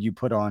 100 would you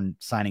put on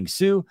signing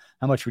Sue?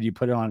 How much would you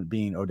put on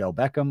being Odell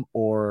Beckham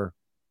or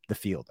the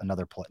field?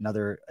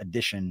 Another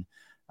addition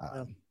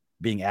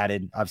being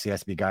added. Obviously, it has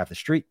to be a guy off the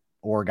street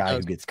or a guy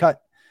who gets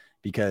cut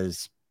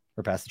because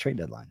we're past the trade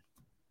deadline.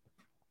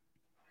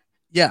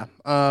 Yeah.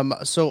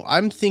 So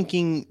I'm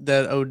thinking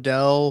that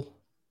Odell,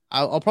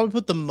 I'll probably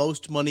put the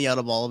most money out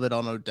of all of it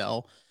on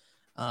Odell.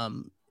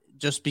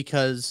 Just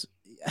because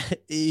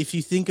if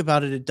you think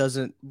about it, it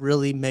doesn't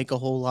really make a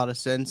whole lot of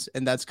sense.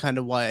 And that's kind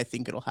of why I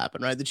think it'll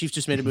happen, right? The Chiefs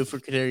just made a move for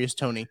Kadarius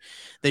Toney.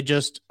 They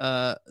just,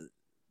 they're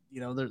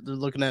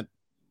looking at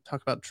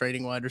talk about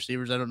trading wide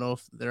receivers. I don't know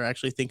if they're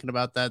actually thinking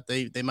about that.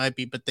 They might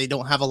be, but they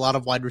don't have a lot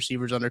of wide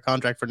receivers under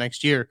contract for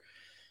next year.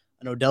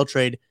 An Odell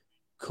trade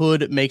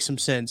could make some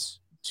sense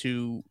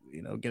to,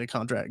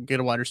 get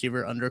a wide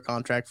receiver under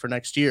contract for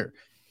next year.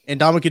 And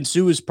Ndamukong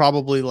Suh is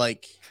probably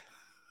like,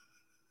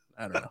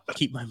 I don't know,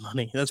 keep my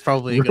money. That's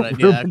probably a good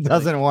idea. Ruben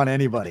doesn't want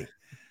anybody.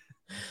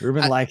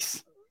 Ruben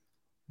likes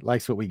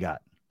what we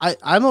got.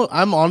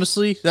 I'm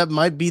honestly, that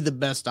might be the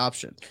best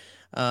option.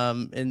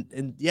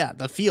 And yeah,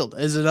 the field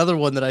is another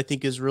one that I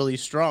think is really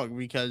strong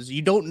because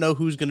you don't know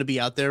who's going to be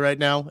out there right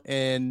now.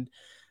 And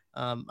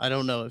I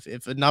don't know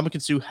if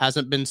Ndamukong Suh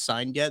hasn't been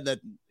signed yet. That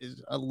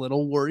is a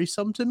little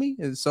worrisome to me.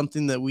 It's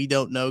something that we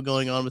don't know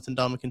going on with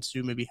Ndamukong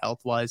Suh, maybe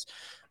health wise.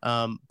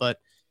 But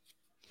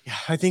yeah,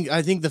 I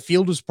think the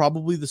field is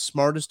probably the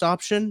smartest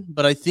option.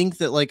 But I think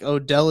that like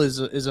Odell is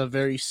a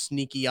very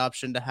sneaky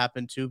option to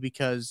happen too,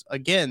 because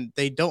again,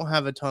 they don't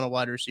have a ton of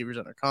wide receivers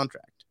under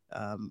contract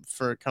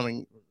for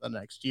coming the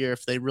next year.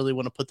 If they really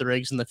want to put their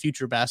eggs in the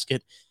future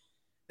basket,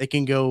 they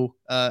can go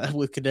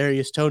with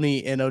Kadarius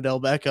Toney and Odell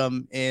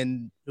Beckham,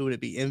 and who would it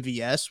be?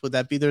 MVS? Would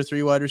that be their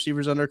 3 wide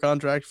receivers under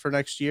contract for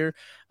next year?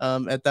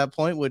 At that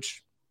point,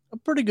 which a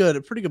pretty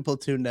good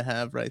platoon to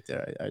have right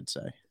there, I'd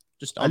say.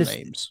 Just on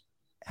names.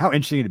 How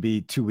interesting it'd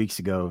be 2 weeks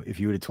ago if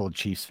you would have told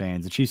Chiefs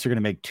fans the Chiefs are going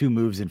to make 2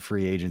 moves in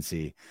free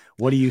agency.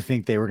 What do you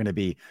think they were going to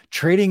be?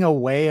 Trading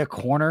away a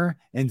corner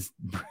and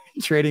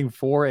trading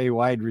for a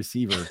wide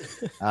receiver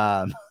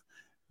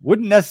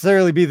wouldn't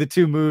necessarily be the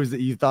 2 moves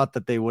that you thought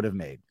that they would have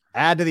made.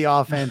 Add to the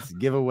offense,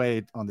 give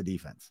away on the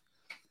defense.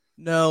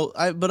 No,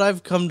 but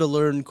I've come to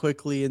learn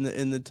quickly in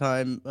the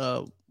time,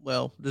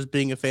 just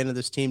being a fan of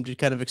this team, to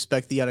kind of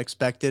expect the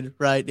unexpected,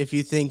 right? If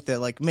you think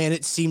that like, man,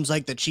 it seems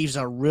like the Chiefs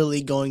are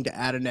really going to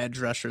add an edge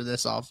rusher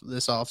this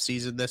off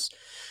season.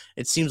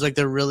 It seems like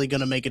they're really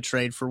going to make a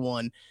trade for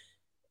one.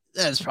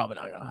 That's probably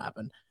not going to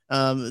happen.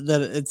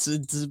 That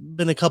it's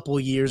been a couple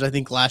of years. I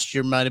think last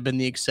year might have been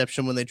the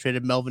exception when they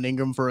traded Melvin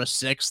Ingram for a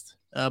 6th.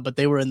 But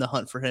they were in the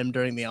hunt for him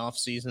during the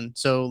offseason.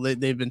 So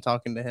they've been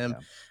talking to him.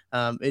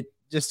 Yeah. It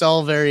just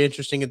all very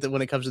interesting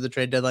when it comes to the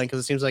trade deadline, because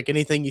it seems like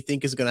anything you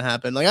think is going to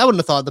happen. Like I wouldn't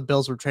have thought the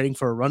Bills were trading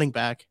for a running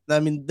back. I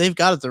mean, they've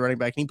got it, the running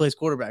back, and he plays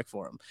quarterback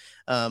for him.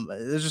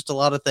 There's just a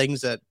lot of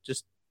things that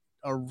just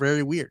are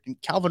very weird. And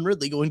Calvin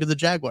Ridley going to the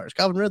Jaguars.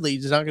 Calvin Ridley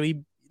is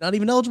not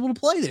even eligible to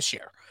play this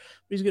year.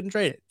 He's getting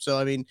traded. So,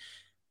 I mean,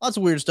 lots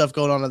of weird stuff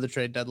going on at the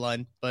trade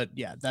deadline. But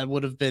yeah, that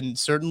would have been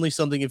certainly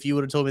something if you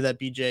would have told me that,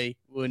 BJ,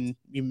 when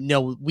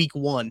week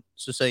 1.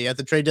 So say at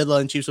the trade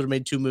deadline, Chiefs would have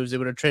made 2 moves. They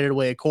would have traded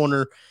away a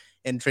corner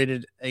and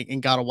traded and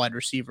got a wide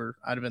receiver.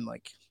 I'd have been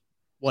like,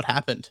 what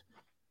happened?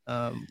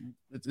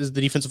 Is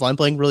the defensive line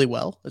playing really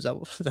well?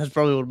 That's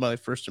probably what my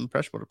first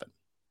impression would have been.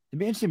 It'd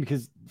be interesting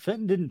because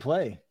Fenton didn't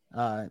play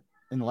in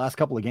the last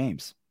couple of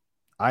games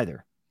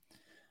either.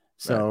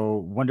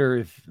 So wonder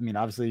if,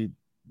 obviously it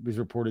was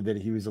reported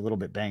that he was a little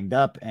bit banged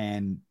up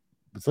and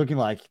it's looking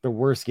like the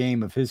worst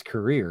game of his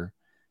career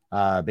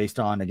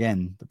based on,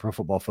 again, the Pro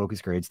Football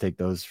Focus grades. Take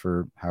those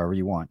for however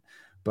you want.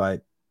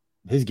 But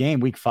his game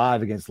week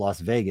 5 against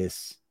Las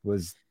Vegas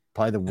was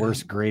probably the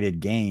worst graded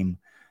game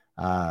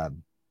that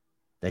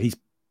he's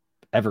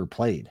ever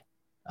played.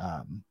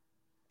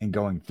 And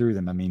going through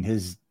them,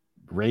 his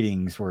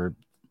ratings were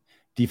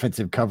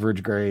defensive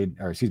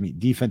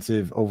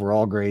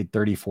overall grade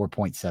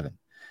 34.7,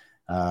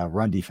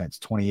 run defense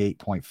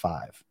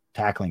 28.5,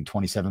 tackling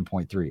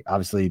 27.3.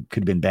 Obviously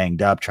could have been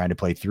banged up trying to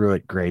play through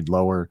it, grade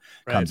lower.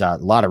 Comes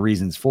out a lot of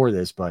reasons for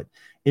this, but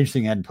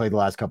interesting. Hadn't played the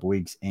last couple of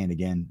weeks, and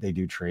again, they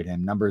do trade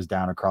him. Numbers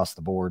down across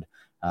the board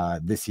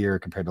this year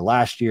compared to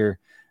last year.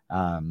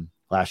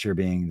 last year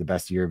being the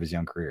best year of his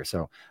young career.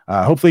 So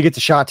hopefully he gets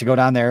a shot to go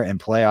down there and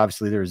play.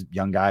 Obviously, there's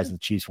young guys and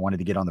the Chiefs wanted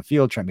to get on the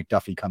field. Trent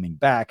McDuffie coming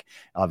back.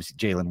 Obviously,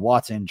 Jalen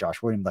Watson,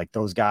 Josh Williams, like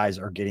those guys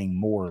are getting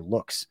more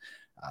looks.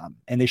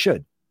 And they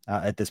should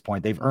at this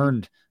point. They've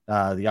earned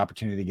the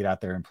opportunity to get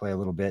out there and play a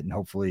little bit. And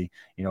hopefully,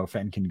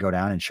 Fenton can go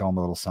down and show them a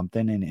little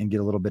something and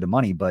get a little bit of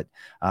money. But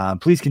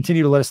please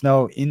continue to let us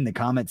know in the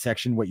comment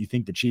section what you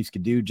think the Chiefs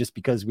could do. Just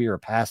because we are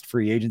past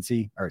free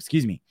agency,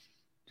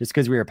 just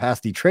because we are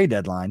past the trade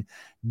deadline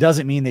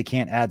doesn't mean they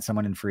can't add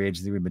someone in free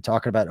agency. We've been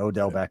talking about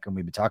Odell Beckham.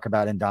 We've been talking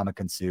about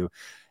Ndamukong Suh.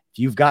 If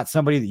you've got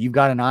somebody that you've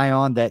got an eye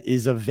on that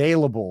is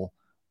available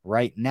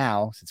right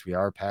now, since we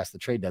are past the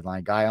trade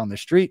deadline, guy on the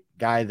street,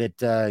 guy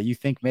that you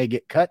think may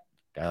get cut,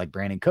 guy like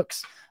Brandon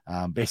Cooks.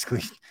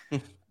 Basically,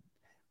 I'm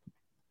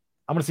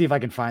going to see if I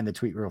can find the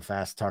tweet real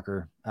fast,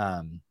 Tucker.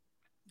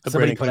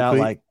 Somebody put out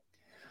tweet?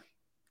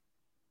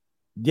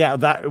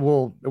 It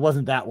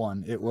wasn't that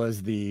one. It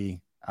was the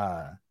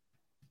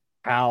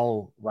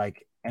how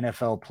like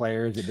NFL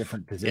players at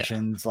different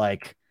positions,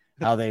 like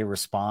how they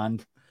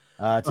respond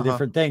to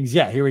different things.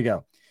 Yeah, here we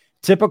go.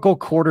 Typical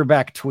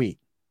quarterback tweet.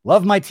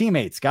 Love my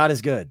teammates. God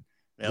is good.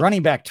 Yep.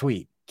 Running back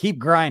tweet. Keep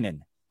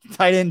grinding.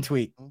 Tight end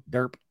tweet.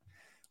 Derp.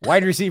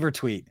 Wide receiver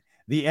tweet.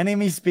 The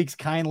enemy speaks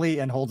kindly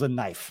and holds a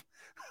knife.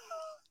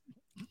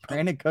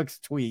 Brandon Cooks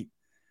tweet.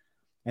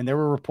 And there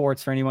were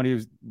reports, for anyone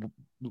who's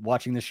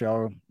watching the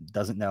show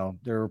doesn't know,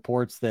 there are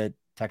reports that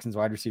Texans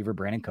wide receiver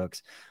Brandon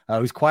Cooks,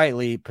 who's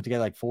quietly put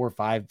together like 4 or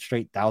 5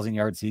 straight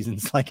 1,000-yard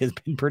seasons, like has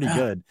been pretty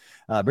good,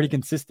 pretty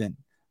consistent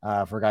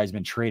for a guy who's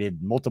been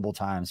traded multiple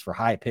times for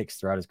high picks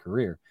throughout his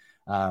career.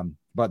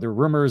 But the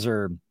rumors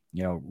are,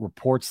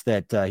 reports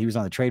that he was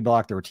on the trade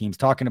block. There were teams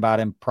talking about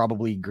him,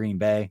 probably Green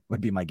Bay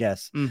would be my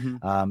guess.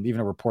 Mm-hmm. Even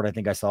a report I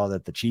think I saw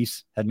that the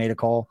Chiefs had made a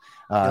call.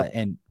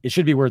 And it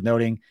should be worth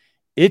noting,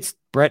 it's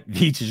Brett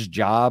Veach's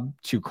job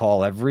to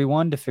call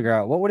everyone to figure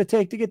out what would it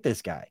take to get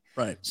this guy.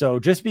 Right. So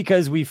just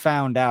because we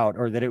found out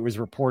or that it was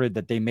reported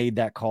that they made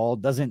that call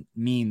doesn't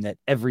mean that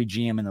every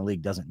GM in the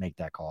league doesn't make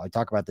that call. I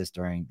talk about this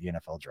during the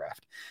NFL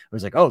draft. It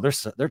was like,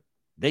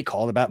 they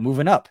called about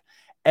moving up.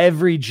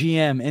 Every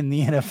GM in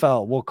the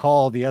NFL will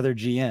call the other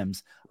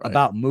GMs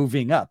about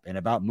moving up and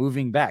about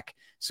moving back.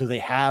 So they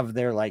have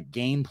their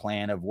game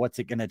plan of what's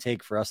it going to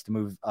take for us to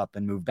move up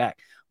and move back.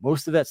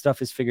 Most of that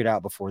stuff is figured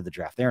out before the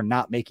draft. They're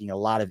not making a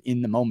lot of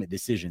in the moment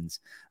decisions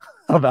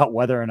about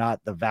whether or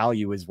not the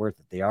value is worth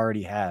it. They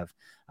already have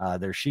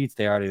their sheets.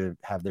 They already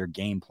have their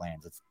game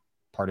plans. It's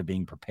part of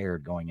being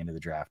prepared going into the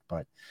draft.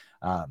 But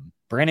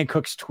Brandon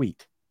Cooks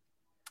tweet,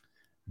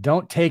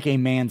 don't take a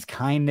man's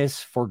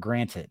kindness for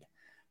granted.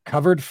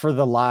 Covered for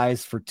the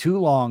lies for too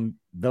long.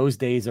 Those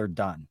days are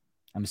done.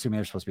 I'm assuming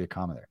there's supposed to be a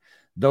comma there.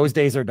 Those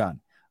days are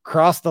done.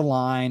 Cross the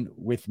line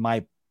with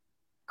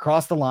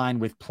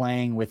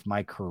playing with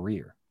my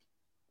career.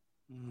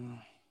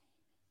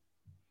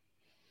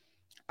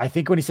 I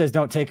think when he says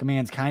don't take a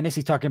man's kindness,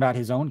 he's talking about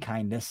his own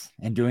kindness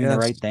and doing the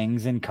right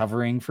things and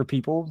covering for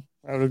people.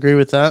 I would agree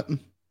with that.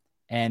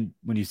 And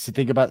when you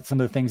think about some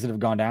of the things that have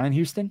gone down in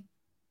Houston,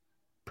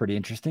 pretty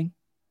interesting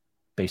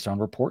based on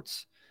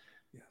reports.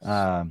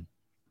 Yes.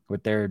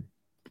 With their,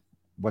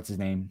 what's his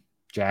name?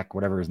 Jack,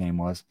 whatever his name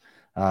was,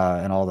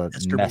 and all the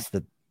Esther mess B.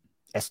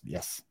 that,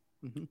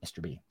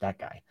 Mr. B, that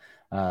guy.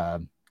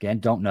 Again,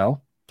 don't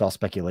know. It's all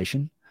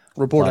speculation.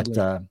 Reportedly.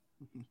 But,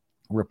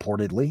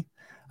 reportedly.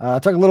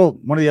 Talk a little,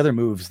 one of the other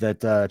moves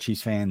that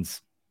Chiefs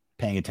fans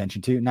paying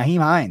attention to, Nyheim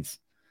Hines.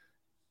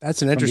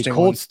 That's an interesting one.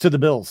 From the Colts to the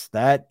Bills.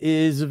 That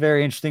is a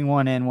very interesting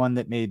one, and one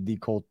that made the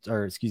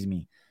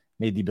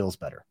made the Bills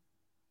better.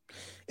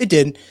 It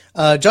did.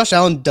 Josh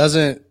Allen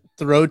doesn't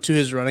throw to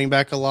his running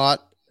back a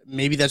lot.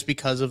 Maybe that's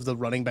because of the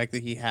running back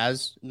that he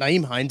has.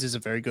 Nyheim Hines is a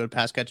very good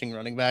pass catching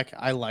running back.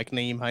 I like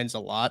Nyheim Hines a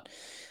lot.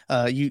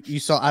 You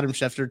saw Adam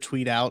Schefter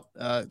tweet out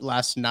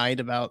last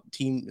night about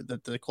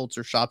that the Colts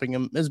are shopping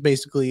him. It's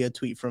basically a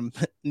tweet from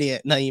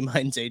Nyheim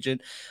Hines'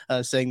 agent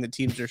saying that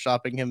teams are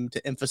shopping him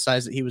to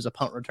emphasize that he was a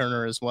punt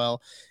returner as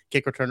well.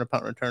 Kick returner,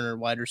 punt returner,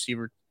 wide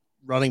receiver,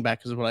 running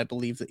back is what I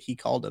believe that he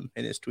called him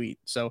in his tweet.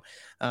 So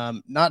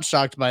not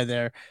shocked by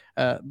the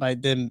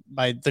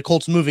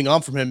Colts moving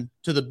on from him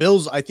to the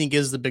Bills. I think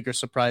is the bigger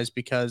surprise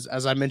because,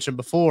 as I mentioned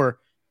before,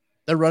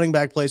 their running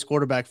back plays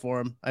quarterback for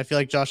him. I feel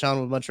like Josh Allen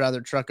would much rather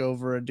truck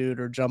over a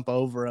dude or jump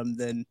over him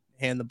than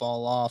hand the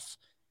ball off.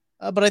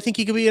 But I think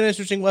he could be an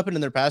interesting weapon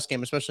in their pass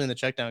game, especially in the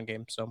check down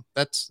game. So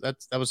that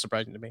was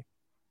surprising to me.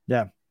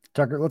 Yeah.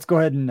 Tucker, let's go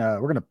ahead and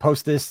we're going to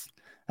post this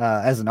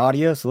as an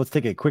audio. So let's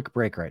take a quick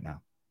break right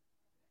now.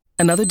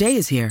 Another day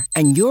is here,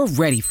 and you're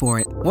ready for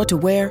it. What to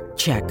wear?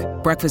 Check.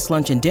 Breakfast,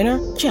 lunch, and dinner?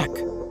 Check.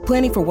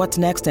 Planning for what's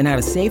next and how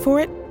to save for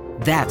it?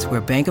 That's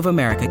where Bank of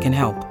America can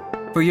help.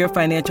 For your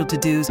financial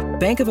to-dos,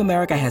 Bank of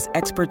America has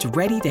experts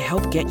ready to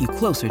help get you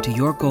closer to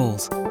your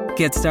goals.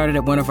 Get started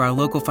at one of our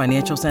local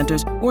financial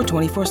centers or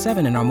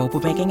 24/7 in our mobile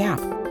banking app.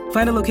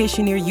 Find a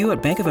location near you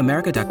at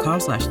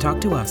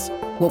bankofamerica.com/talktous.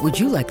 What would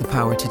you like the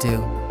power to do?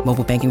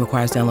 Mobile banking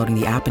requires downloading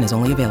the app and is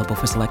only available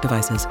for select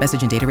devices.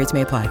 Message and data rates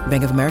may apply.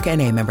 Bank of America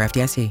NA, member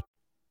FDIC.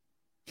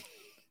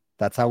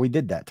 That's how we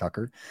did that,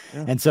 Tucker.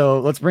 Yeah. And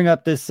so let's bring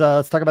up this.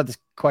 Let's talk about this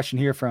question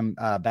here from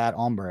Bad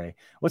Ombre.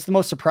 What's the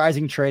most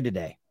surprising trade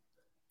today,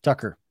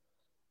 Tucker?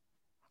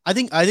 I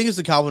think it's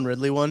the Calvin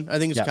Ridley one. I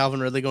think it's Yeah.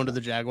 Calvin Ridley going to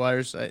the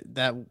Jaguars.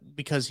 That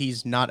because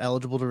he's not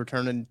eligible to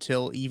return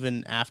until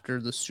even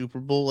after the Super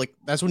Bowl. Like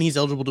that's when he's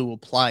eligible to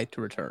apply to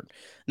return.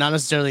 Not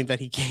necessarily that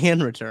he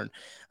can return.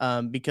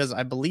 Because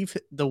I believe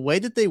the way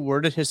that they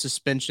worded his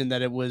suspension,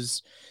 that it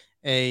was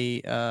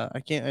I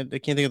can't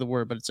think of the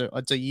word, but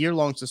it's a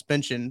year-long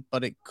suspension,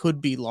 but it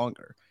could be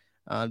longer.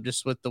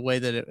 Just with the way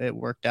that it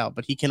worked out.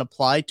 But he can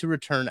apply to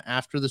return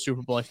after the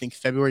Super Bowl. I think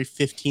February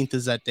 15th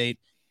is that date.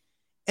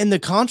 And the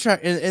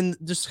contract and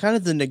just kind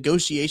of the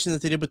negotiation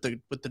that they did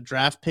with the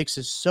draft picks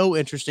is so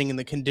interesting, and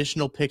the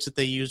conditional picks that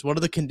they use. One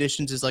of the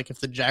conditions is like if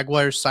the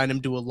Jaguars sign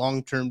him to a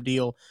long-term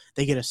deal,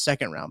 they get a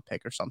second-round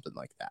pick or something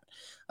like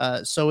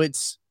that. So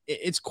it's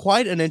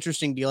quite an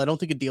interesting deal. I don't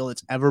think a deal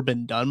that's ever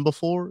been done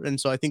before, and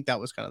so I think that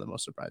was kind of the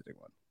most surprising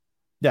one.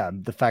 Yeah,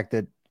 the fact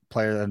that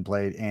player hadn't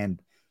played and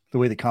the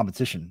way the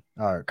compensation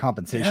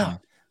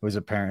was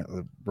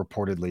apparently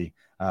reportedly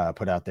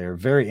put out there.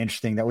 Very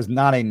interesting. That was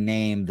not a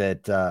name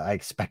that I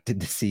expected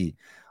to see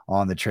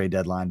on the trade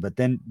deadline. But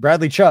then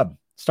Bradley Chubb,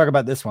 let's talk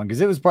about this one because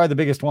it was probably the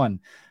biggest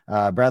one.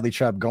 Bradley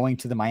Chubb going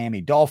to the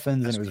Miami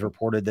Dolphins, and it was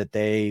reported that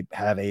they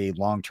have a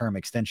long-term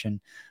extension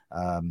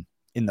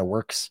in the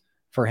works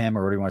for him,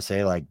 or what do you want to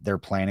say? Like they're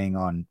planning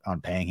on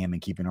paying him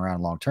and keeping him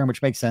around long-term,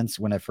 which makes sense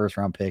when a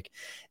first-round pick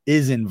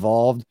is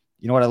involved.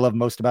 You know what I love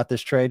most about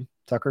this trade,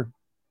 Tucker?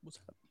 What's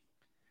that?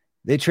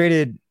 They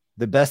traded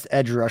the best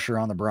edge rusher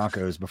on the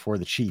Broncos before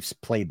the Chiefs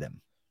played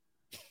them.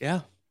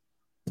 Yeah.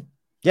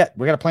 Yeah,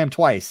 we got to play them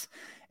twice.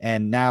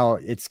 And now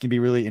it's going to be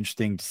really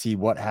interesting to see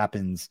what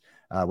happens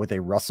with a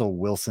Russell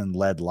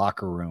Wilson-led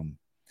locker room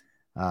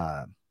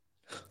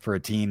for a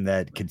team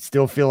that could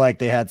still feel like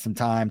they had some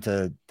time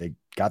they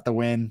got the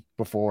win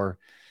before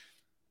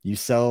you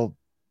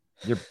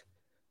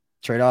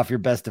trade off your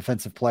best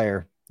defensive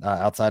player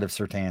outside of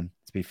Surtain,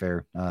 to be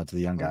fair to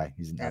the young guy.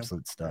 He's an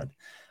absolute stud.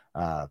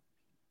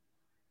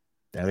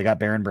 They got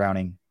Baron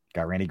Browning,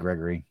 got Randy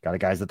Gregory, got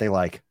guys that they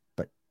like,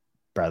 but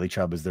Bradley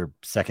Chubb is their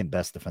second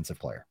best defensive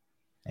player,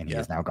 and he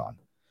is now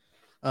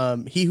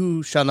gone. He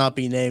who shall not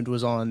be named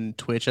was on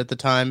Twitch at the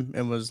time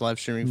and was live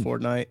streaming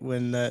Fortnite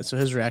when so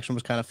his reaction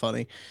was kind of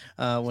funny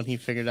when he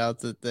figured out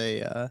that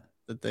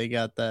they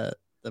got that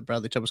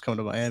Bradley Chubb was coming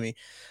to Miami.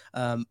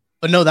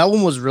 But no, that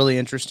one was really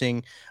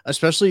interesting,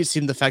 especially it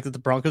seemed the fact that the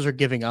Broncos are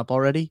giving up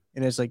already,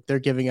 and it's like they're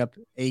giving up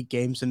 8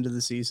 games into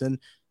the season.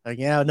 Like,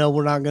 yeah, no,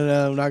 we're not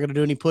gonna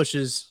do any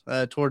pushes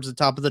towards the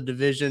top of the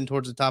division,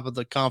 towards the top of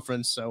the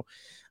conference. So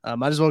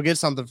might as well get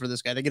something for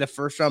this guy. They get a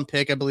first-round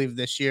pick, I believe,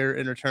 this year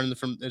in return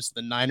from it's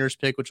the Niners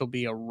pick, which will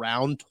be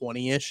around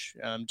 20-ish,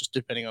 just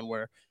depending on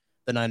where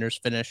the Niners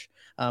finish.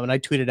 And I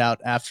tweeted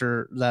out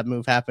after that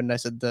move happened, I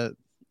said the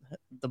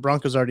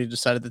Broncos already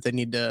decided that they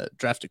need to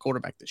draft a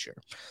quarterback this year,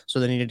 so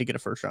they needed to get a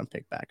first-round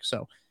pick back.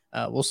 So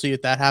we'll see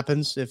if that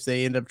happens, if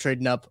they end up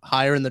trading up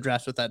higher in the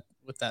draft with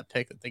that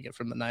pick that they get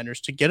from the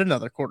Niners to get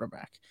another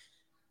quarterback.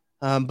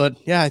 But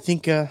yeah, I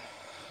think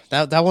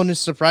that one is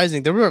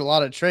surprising. There were a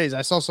lot of trades.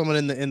 I saw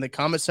someone in the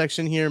comment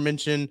section here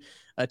mention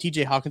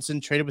TJ Hawkinson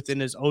traded within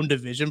his own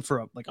division for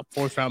a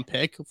 4th-round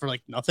pick for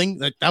like nothing.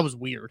 That was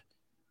weird.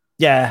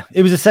 Yeah,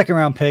 it was a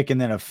 2nd-round pick and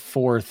then a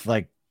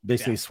 4th,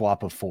 basically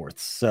swap of 4ths.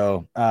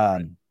 So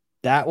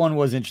that one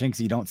was interesting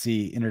because you don't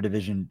see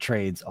interdivision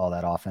trades all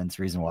that often. It's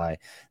the reason why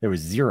there was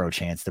 0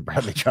 chance that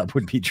Bradley Chubb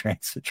would be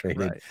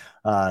traded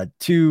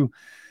to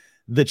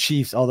the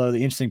Chiefs. Although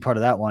the interesting part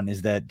of that one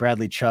is that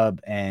Bradley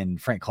Chubb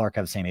and Frank Clark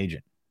have the same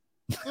agent.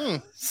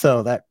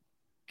 So that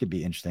could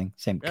be interesting.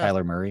 Same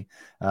Kyler Murray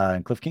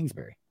and Cliff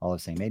Kingsbury, all the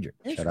same agent.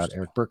 Shout out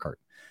Eric Burkhart.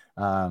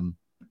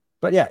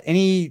 But yeah,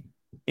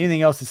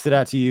 anything else that stood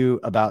out to you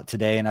about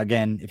today? And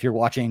again, if you're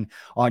watching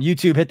on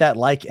YouTube, hit that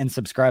like and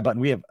subscribe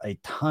button. We have a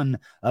ton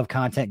of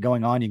content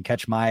going on. You can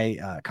catch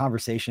my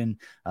conversation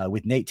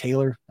with Nate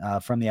Taylor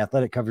from The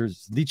Athletic,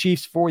 covers the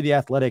Chiefs for The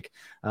Athletic.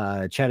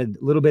 Chatted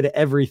a little bit of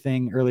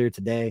everything earlier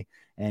today,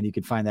 and you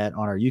can find that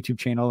on our YouTube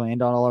channel and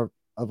on all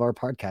of our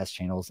podcast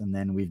channels. And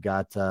then we've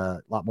got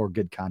a lot more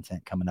good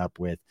content coming up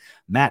with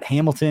Matt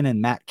Hamilton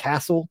and Matt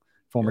Castle,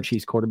 former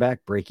Chiefs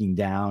quarterback, breaking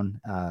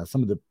down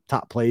some of the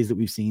top plays that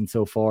we've seen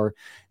so far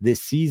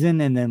this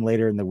season. And then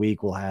later in the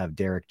week, we'll have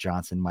Derek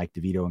Johnson, Mike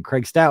DeVito, and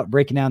Craig Stout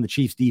breaking down the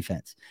Chiefs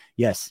defense.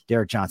 Yes,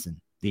 Derek Johnson,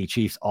 the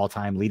Chiefs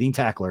all-time leading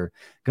tackler,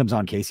 comes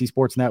on KC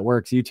Sports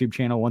Network's YouTube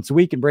channel once a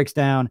week and breaks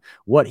down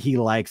what he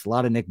likes. A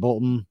lot of Nick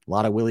Bolton, a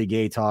lot of Willie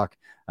Gay talk.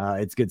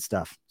 It's good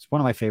stuff. It's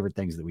one of my favorite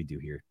things that we do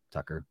here,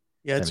 Tucker.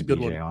 Yeah, it's a good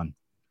one.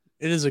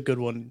 It is a good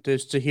one.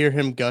 Just to hear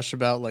him gush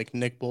about like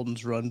Nick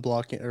Bolton's run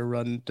blocking or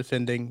run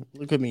defending.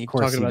 Look at me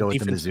talking about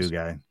defense. Mizzou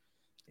guy.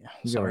 Yeah,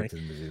 sorry. The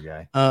Mizzou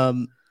guy.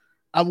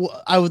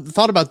 I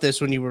thought about this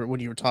when you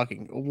were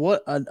talking.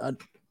 What an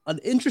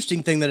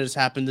interesting thing that has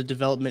happened. The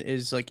development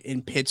is like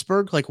in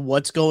Pittsburgh. Like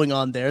what's going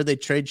on there? They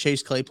trade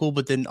Chase Claypool,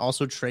 but then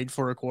also trade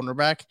for a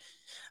cornerback.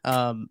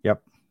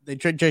 Yep. they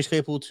trade Chase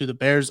Claypool to the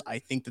Bears. I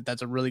think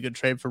that's a really good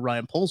trade for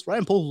Ryan Poles.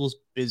 Ryan Poles was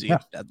busy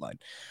at the deadline.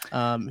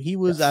 He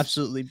was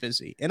absolutely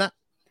busy. And I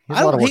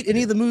don't hate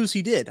any of the moves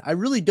he did. I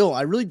really don't.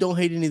 I really don't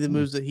hate any of the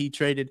moves that he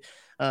traded.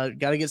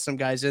 Got to get some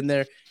guys in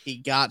there. He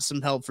got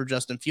some help for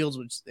Justin Fields,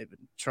 which they've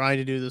been trying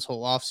to do this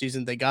whole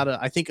offseason. They got,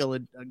 I think,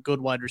 a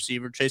good wide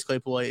receiver. Chase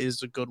Claypool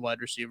is a good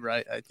wide receiver.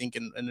 I think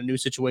in a new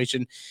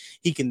situation,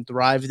 he can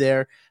thrive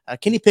there.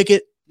 Kenny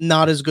Pickett,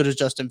 not as good as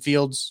Justin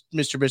Fields.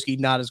 Mr. Trubisky,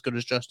 not as good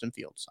as Justin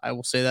Fields. I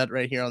will say that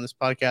right here on this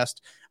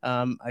podcast.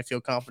 I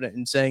feel confident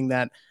in saying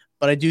that.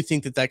 But I do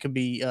think that could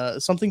be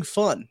something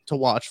fun to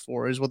watch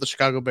for, is what the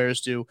Chicago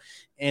Bears do,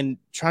 and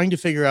trying to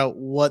figure out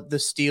what the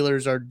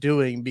Steelers are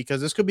doing,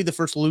 because this could be the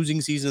first losing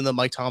season in the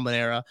Mike Tomlin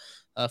era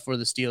for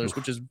the Steelers,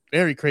 which is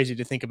very crazy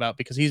to think about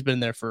because he's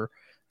been there for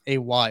a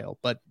while.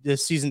 But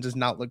this season does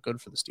not look good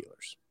for the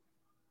Steelers.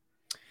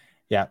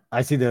 Yeah,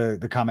 I see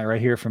the comment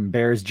right here from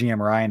Bears GM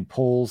Ryan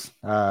Poles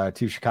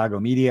to Chicago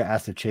media,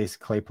 asked if Chase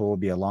Claypool will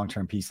be a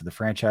long-term piece of the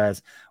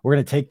franchise. We're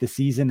going to take the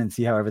season and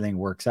see how everything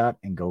works out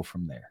and go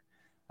from there.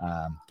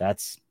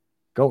 That's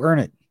go earn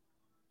it.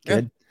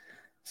 Good. Yeah.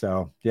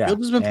 So yeah,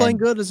 Fields has been playing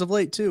good as of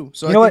late too.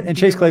 So you know what? And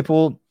Chase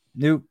Claypool,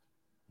 new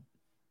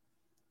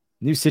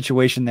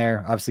situation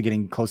there. Obviously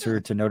getting closer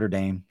to Notre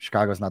Dame.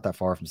 Chicago's not that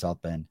far from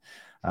South Bend.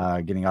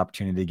 Getting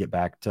opportunity to get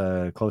back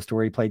to close to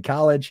where he played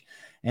college.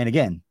 And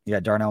again, you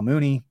got Darnell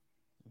Mooney.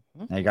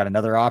 Now you got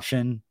another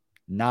option.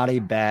 Not a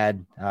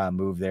bad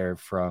move there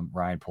from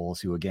Ryan Poles,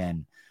 who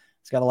again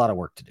has got a lot of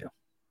work to do.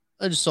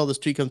 I just saw this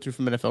tweet come through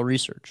from NFL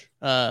Research.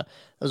 That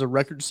was a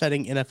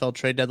record-setting NFL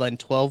trade deadline.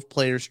 12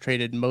 players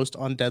traded, most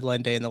on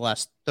deadline day in the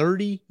last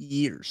 30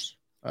 years.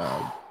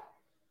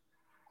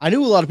 I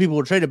knew a lot of people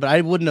were traded, but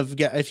I wouldn't have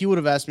if you would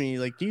have asked me,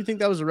 like, do you think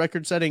that was a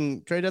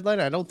record-setting trade deadline?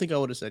 I don't think I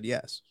would have said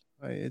yes.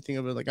 I think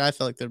I would like, I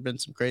felt like there have been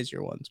some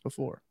crazier ones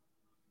before.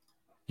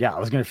 Yeah, I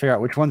was going to figure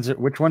out which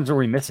ones are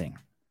we missing.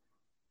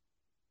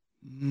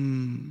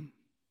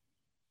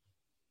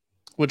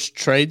 Which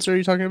trades are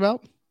you talking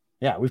about?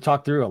 Yeah, we've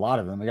talked through a lot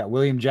of them. We got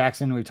William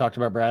Jackson. We talked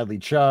about Bradley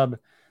Chubb,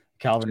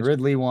 Calvin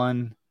Ridley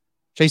one.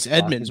 Chase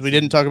Edmonds. We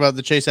didn't talk about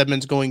the Chase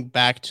Edmonds going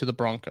back to the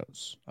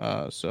Broncos.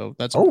 So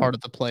that's a part of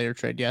the player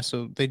trade. Yeah,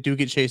 so they do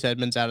get Chase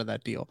Edmonds out of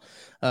that deal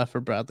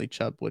for Bradley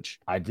Chubb, which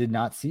I did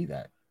not see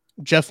that.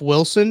 Jeff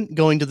Wilson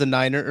going to the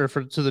Niners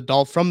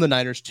from the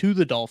Niners to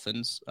the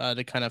Dolphins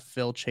to kind of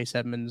fill Chase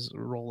Edmonds'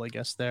 role, I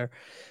guess, there.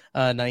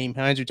 Nyheim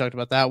Hines, we talked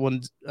about that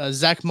one.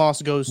 Zach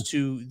Moss goes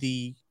to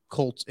the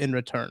Colts in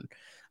return.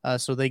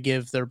 So they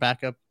give their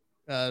backup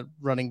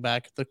running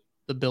back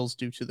the Bills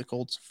due to the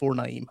Colts for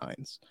Nyheim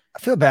Hines. I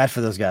feel bad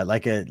for those guys.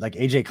 Like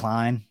AJ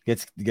Klein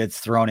gets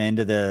thrown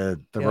into the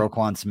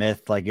Roquan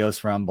Smith, like goes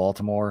from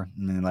Baltimore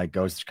and then like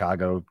goes to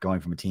Chicago, going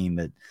from a team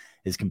that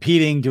is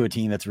competing to a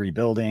team that's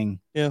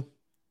rebuilding. Yeah,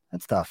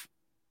 that's tough.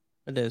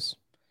 It is.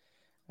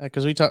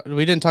 Because we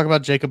didn't talk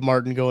about Jacob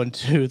Martin going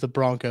to the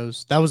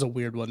Broncos. That was a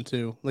weird one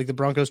too. Like the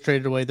Broncos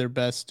traded away their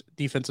best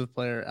defensive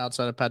player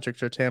outside of Patrick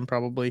Surtain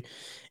probably,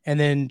 and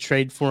then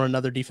trade for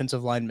another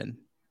defensive lineman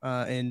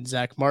in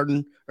Jacob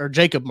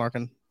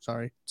Martin.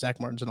 Sorry,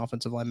 Zach Martin's an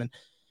offensive lineman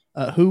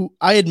who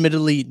I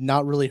admittedly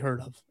not really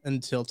heard of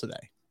until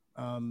today.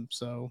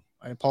 So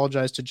I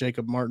apologize to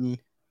Jacob Martin,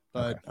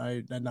 but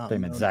okay. I not. They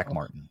meant Zach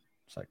Martin.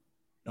 It's like.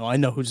 No, I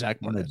know who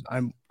Zach Martin is.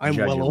 I'm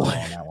well aware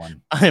on that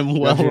one. I'm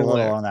well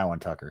aware on that one,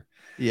 Tucker.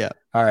 Yeah.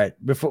 All right.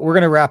 Before we're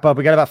gonna wrap up,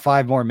 we got about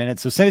 5 more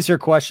minutes. So send us your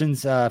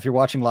questions. If you're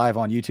watching live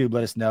on YouTube,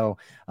 let us know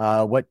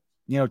what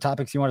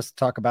topics you want us to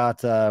talk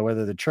about.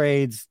 Whether the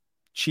trades,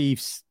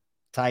 Chiefs,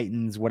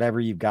 Titans, whatever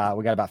you've got.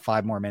 We got about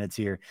 5 more minutes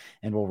here,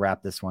 and we'll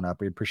wrap this one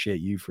up. We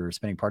appreciate you for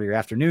spending part of your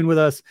afternoon with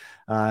us.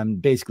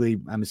 Basically,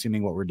 I'm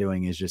assuming what we're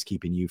doing is just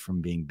keeping you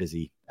from being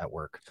busy at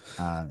work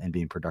and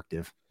being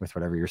productive with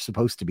whatever you're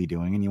supposed to be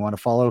doing. And you want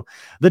to follow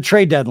the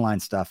trade deadline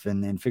stuff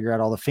and figure out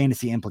all the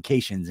fantasy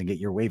implications and get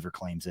your waiver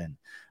claims in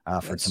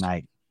for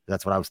tonight.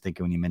 That's what I was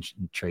thinking when you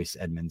mentioned Chase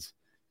Edmonds.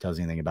 Tells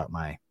you anything about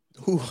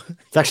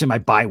it's actually my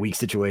bye week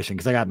situation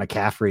because I got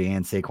McCaffrey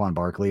and Saquon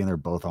Barkley, and they're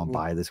both on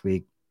bye this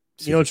week.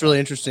 You know what's really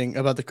interesting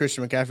about the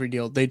Christian McCaffrey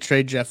deal? They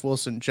trade Jeff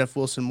Wilson. Jeff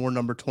Wilson wore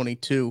number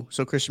 22.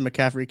 So Christian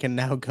McCaffrey can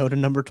now go to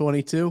number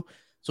 22.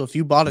 So if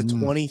you bought a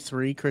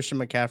 23 Christian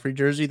McCaffrey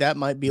jersey, that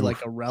might be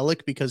like a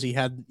relic because he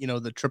had,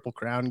 the Triple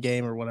Crown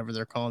game or whatever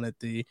they're calling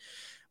it,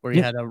 where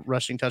he had a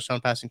rushing touchdown,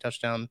 passing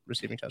touchdown,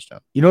 receiving touchdown.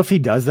 If he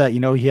does that,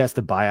 he has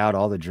to buy out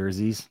all the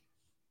jerseys.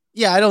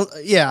 Yeah,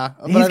 he's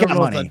got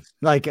money.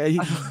 Like Christian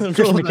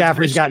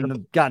McCaffrey's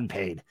gotten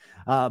paid.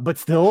 But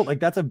still,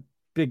 like that's a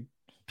big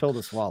pill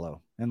to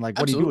swallow. And like,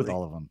 what do you do with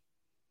all of them?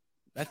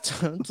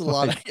 That's a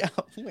lot of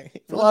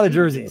it's a lot of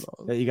jerseys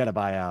that you got to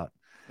buy out.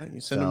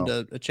 You send them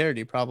to a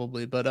charity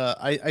probably. But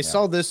I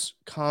saw this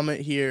comment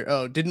here.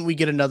 Oh, didn't we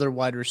get another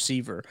wide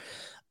receiver?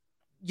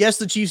 Yes,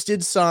 the Chiefs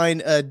did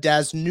sign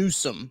Daz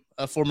Newsome,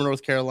 a former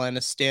North Carolina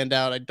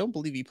standout. I don't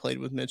believe he played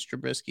with Mitch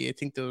Trubisky. I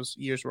think those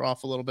years were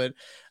off a little bit,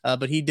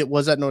 but he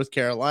was at North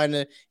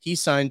Carolina. He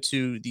signed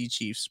to the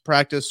Chiefs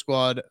practice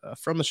squad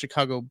from the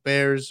Chicago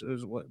Bears,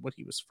 is what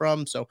he was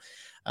from. So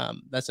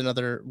that's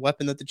another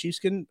weapon that the Chiefs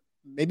can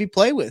maybe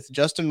play with.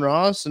 Justin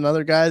Ross,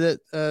 another guy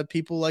that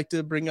people like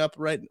to bring up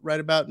right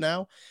about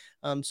now.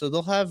 So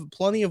they'll have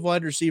plenty of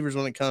wide receivers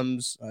when it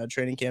comes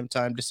training camp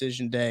time,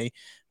 decision day,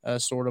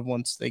 sort of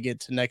once they get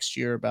to next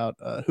year about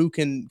who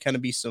can kind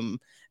of be some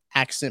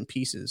accent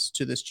pieces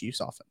to this Chiefs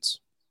offense.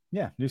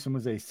 Yeah, Newsome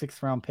was a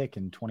 6th round pick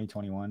in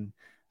 2021.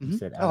 Mm-hmm.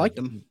 Said, I liked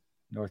him.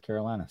 North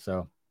Carolina.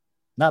 So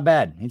not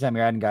bad. Anytime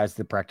you're adding guys to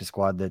the practice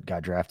squad that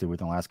got drafted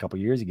within the last couple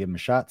of years, you give them a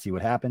shot, see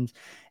what happens.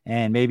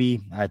 And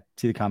maybe I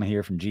see the comment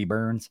here from G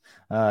Burns.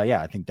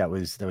 I think that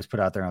was put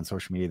out there on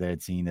social media that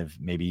I'd seen of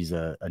maybe he's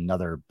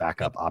another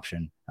backup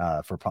option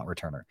for punt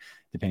returner,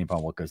 depending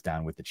upon what goes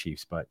down with the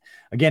Chiefs. But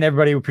again,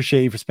 everybody, we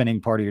appreciate you for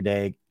spending part of your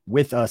day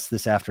with us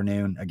this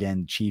afternoon.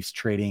 Again, Chiefs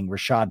trading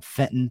Rashad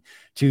Fenton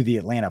to the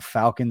Atlanta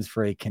Falcons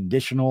for a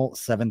conditional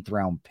 7th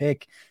round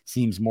pick.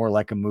 Seems more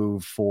like a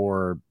move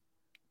for,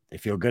 they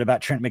feel good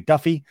about Trent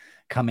McDuffie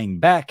coming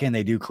back, and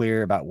they do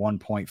clear about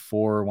 1.4,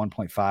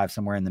 1.5,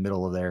 somewhere in the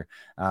middle of their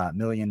 $1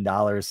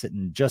 million,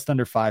 sitting just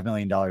under $5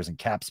 million in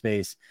cap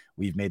space.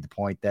 We've made the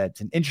point that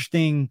it's an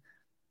interesting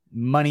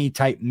money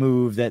type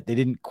move that they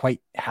didn't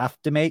quite have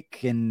to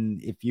make.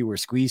 And if you were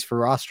squeezed for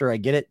roster, I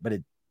get it, but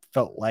it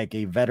felt like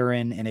a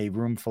veteran in a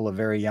room full of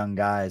very young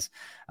guys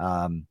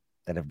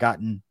that have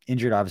gotten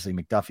injured. Obviously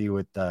McDuffie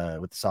with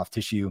the soft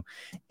tissue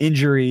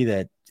injury,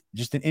 that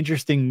just an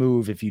interesting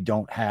move if you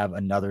don't have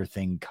another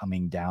thing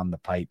coming down the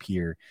pipe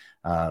here,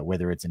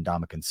 whether it's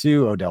Ndamukong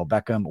Suh, Odell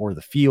Beckham, or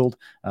the field,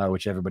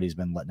 which everybody's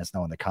been letting us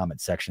know in the comment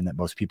section that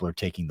most people are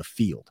taking the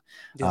field.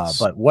 Yes.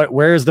 But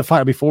where's the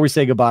final, before we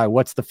say goodbye,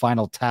 what's the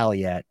final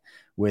tally at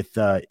with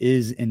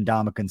is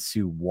Ndamukong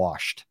Suh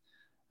washed?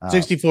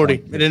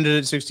 60-40. It ended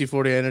at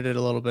 60-40. I ended it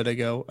a little bit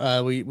ago.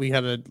 We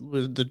had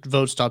the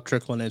vote stopped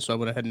trickling in, so I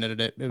went ahead and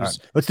edited it. Right.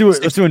 Let's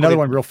do another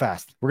one real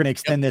fast. We're gonna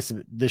extend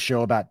this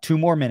show about 2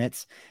 more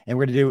minutes, and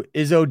we're gonna do,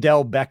 is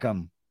Odell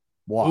Beckham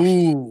washed?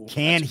 Ooh,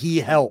 can he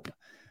help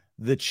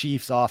the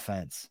Chiefs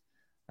offense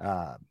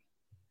to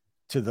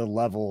the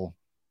level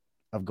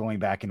of going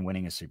back and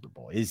winning a Super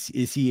Bowl? Is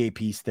he a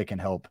piece that can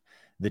help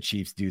the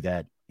Chiefs do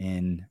that,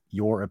 in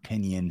your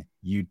opinion,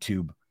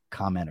 YouTube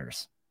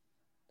commenters?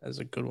 That's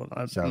a good one.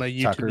 So my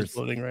YouTube is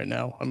loading right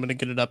now. I'm going to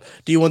get it up.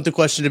 Do you want the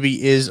question to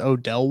be, is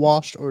Odell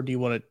washed, or do you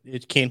want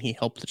it, can he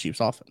help the Chiefs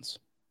offense?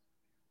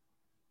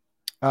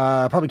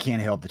 Probably can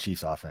help the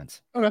Chiefs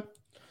offense. Okay.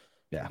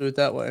 Yeah. Do it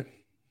that way.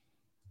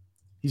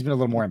 He's been a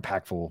little more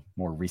impactful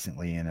more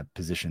recently in a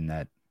position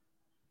that,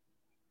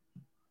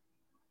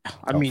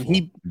 I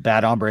mean,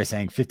 Bad Hombre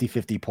saying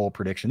 50-50 poll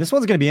prediction. This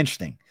one's going to be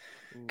interesting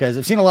because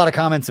I've seen a lot of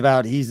comments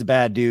about he's a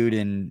bad dude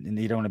and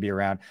you don't want to be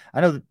around. I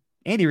know that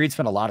Andy Reid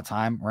spent a lot of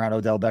time around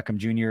Odell Beckham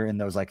Jr. in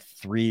those like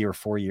 3 or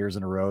 4 years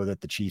in a row that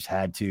the Chiefs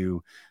had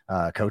to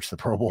coach the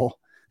Pro Bowl.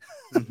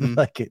 Mm-hmm.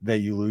 Like that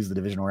you lose the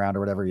divisional round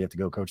or whatever, you have to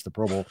go coach the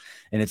Pro Bowl.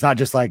 And it's not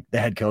just like the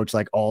head coach,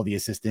 like all the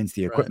assistants,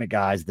 the equipment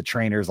guys, the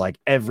trainers, like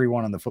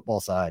everyone on the football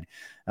side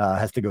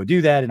has to go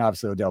do that. And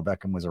obviously Odell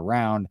Beckham was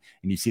around,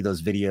 and you see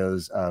those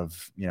videos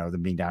of,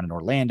 them being down in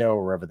Orlando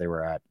or wherever they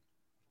were at,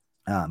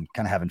 kind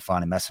of having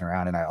fun and messing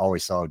around. And I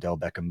always saw Odell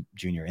Beckham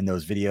Jr. in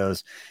those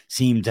videos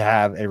seem to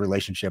have a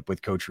relationship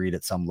with Coach Reid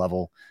at some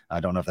level.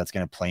 I don't know if that's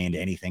going to play into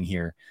anything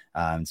here.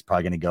 It's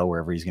probably going to go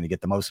wherever he's going to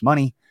get the most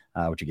money,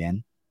 which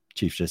again,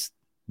 Chiefs just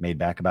made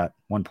back about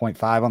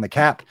 1.5 on the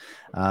cap.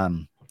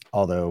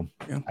 Although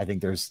I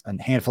think there's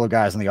a handful of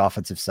guys on the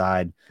offensive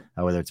side,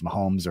 whether it's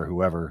Mahomes or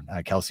whoever.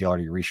 Kelsey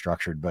already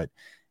restructured, but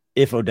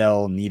if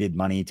Odell needed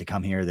money to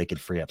come here, they could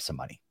free up some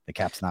money. The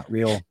cap's not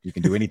real. You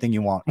can do anything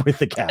you want with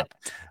the cap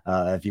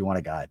if you want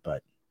a guy,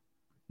 but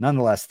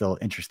nonetheless, still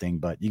interesting.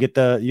 But you get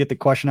the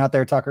question out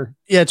there, Tucker.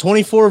 Yeah,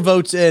 24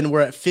 votes in.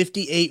 We're at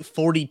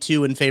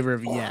 58-42 in favor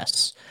of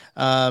yes.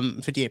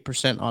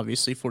 58%,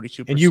 obviously,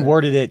 42%. And you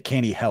worded it,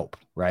 can he help,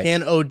 right?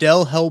 Can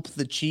Odell help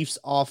the Chiefs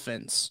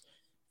offense?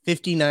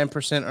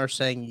 59% are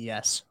saying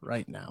yes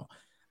right now.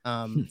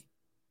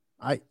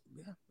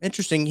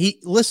 Interesting. He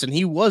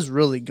was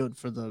really good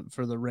for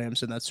the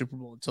Rams in that Super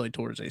Bowl until he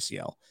tore his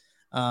ACL.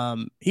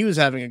 He was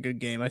having a good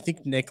game. I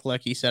think Nick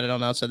Lecky said it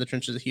on Outside the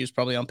Trenches that he was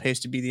probably on pace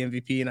to be the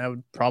MVP, and I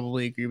would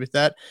probably agree with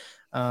that.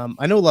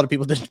 I know a lot of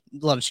people a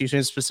lot of Chiefs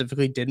fans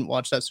specifically didn't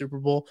watch that Super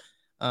Bowl.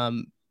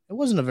 It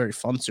wasn't a very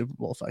fun Super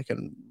Bowl, if I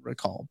can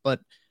recall,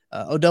 but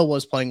Odell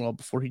was playing well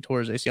before he tore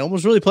his ACL and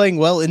was really playing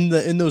well in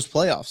those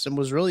playoffs, and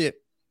was really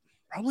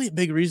probably a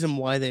big reason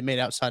why they made,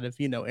 outside of,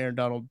 Aaron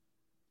Donald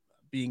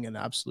being an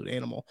absolute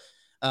animal.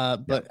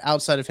 But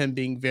outside of him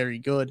being very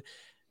good,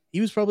 he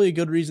was probably a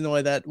good reason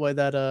why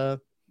that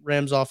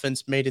Rams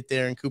offense made it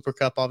there. And Cooper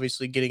Kupp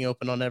obviously getting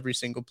open on every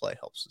single play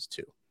helps us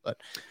too. But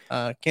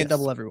can't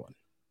double everyone.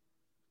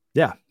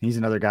 Yeah, he's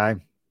another guy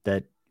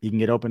that you can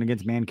get open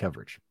against man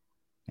coverage.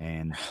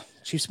 And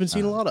Chiefs been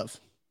seeing a lot of.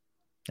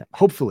 Yeah,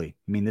 hopefully.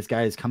 I mean, this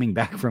guy is coming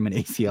back from an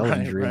ACL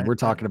injury, and we're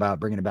talking about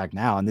bringing it back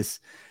now. And this,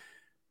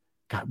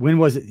 God, when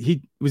was it?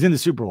 He was in the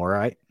Super Bowl,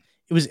 right?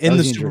 It was in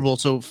the Super Bowl.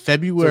 So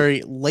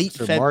February, late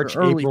February. March,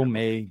 April,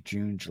 May,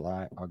 June,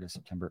 July, August,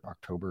 September,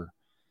 October,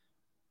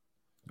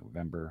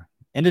 November.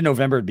 End of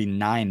November would be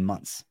 9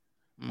 months.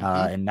 Mm-hmm.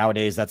 And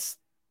nowadays that's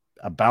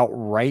about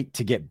right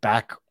to get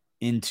back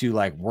into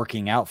like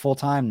working out full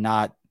time,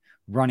 not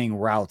running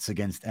routes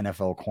against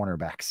NFL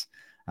cornerbacks.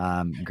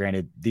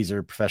 Granted, these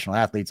are professional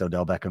athletes.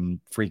 Odell Beckham,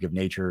 freak of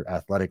nature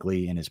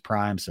athletically in his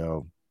prime.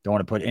 So don't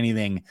want to put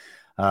anything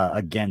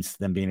against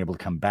them being able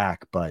to come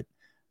back, but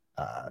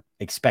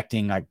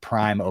expecting like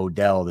prime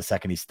Odell the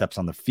second he steps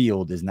on the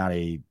field is not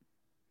a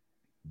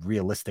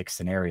realistic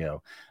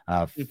scenario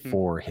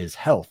for his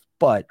health.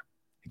 But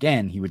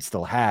again, he would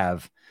still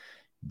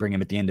bring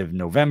him at the end of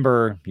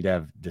November. He'd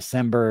have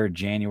December,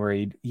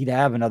 January. He'd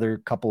have another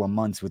couple of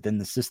months within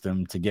the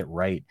system to get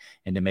right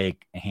and to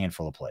make a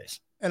handful of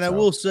plays. And I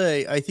will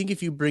say, I think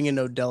if you bring in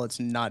Odell, it's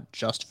not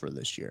just for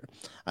this year.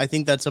 I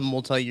think that's a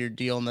multi-year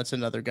deal, and that's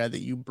another guy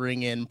that you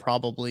bring in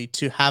probably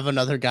to have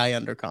another guy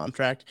under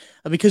contract,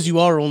 because you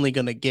are only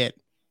going to get,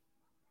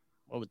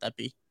 what would that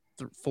be,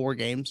 4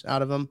 games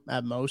out of him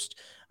at most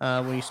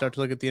when you start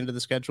to look at the end of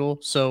the schedule.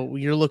 So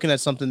you're looking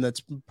at something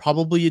that's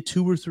probably a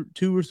 2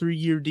 or 3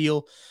 year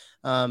deal.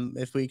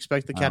 If we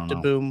expect the cap to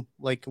boom,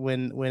 like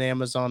when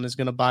Amazon is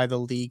going to buy the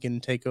league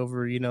and take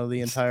over,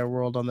 the entire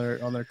world on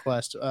their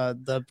quest,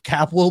 the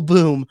cap will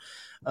boom.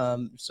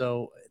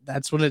 So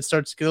that's when it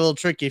starts to get a little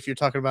tricky. If you're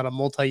talking about a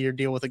multi-year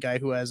deal with a guy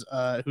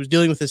who's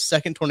dealing with his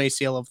second torn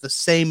ACL of the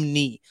same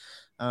knee.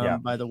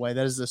 By the way,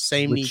 that is the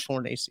same knee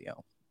torn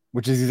ACL.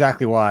 Which is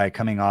exactly why,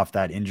 coming off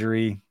that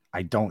injury,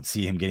 I don't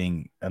see him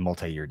getting a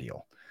multi-year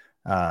deal.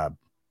 They're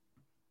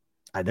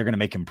going to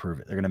make him prove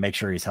it. They're going to make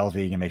sure he's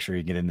healthy and make sure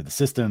he get into the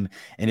system.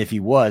 And if he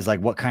was,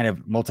 like, what kind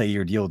of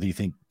multi-year deal do you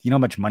think, how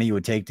much money it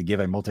would take to give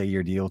a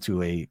multi-year deal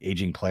to a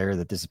aging player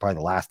that this is probably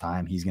the last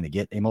time he's going to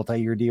get a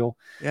multi-year deal?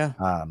 Yeah.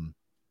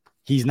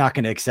 He's not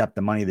going to accept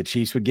the money the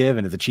Chiefs would give.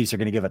 And if the Chiefs are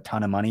going to give a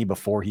ton of money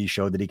before he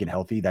showed that he can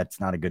healthy, that's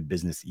not a good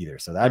business either.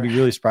 So I'd be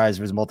really surprised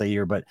if it was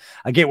multi-year, but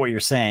I get what you're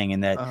saying,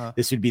 and that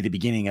this would be the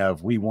beginning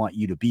of, we want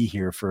you to be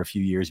here for a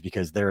few years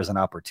because there is an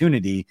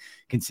opportunity,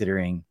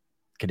 considering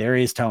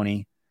Kadarius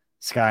Toney,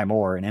 Sky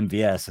Moore, and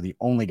MVS are the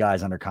only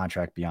guys under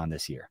contract beyond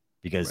this year,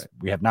 because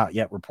we have not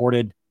yet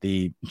reported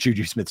the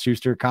Juju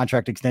Smith-Schuster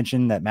contract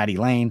extension that Matty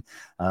Lane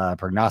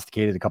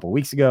prognosticated a couple of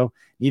weeks ago.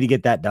 Need to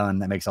get that done.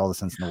 That makes all the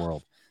sense in the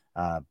world.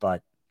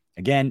 But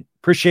again,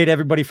 appreciate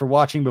everybody for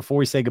watching. Before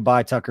we say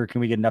goodbye, Tucker, can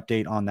we get an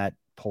update on that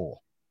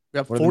poll? We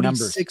got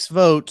 46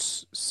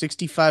 votes.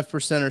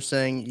 65% are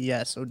saying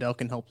yes, Odell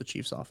can help the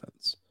Chiefs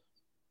offense.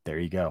 There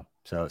you go.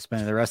 So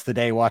spend the rest of the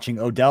day watching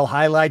Odell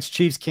highlights,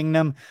 Chiefs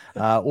Kingdom,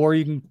 or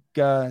you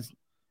can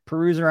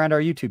peruse around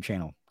our YouTube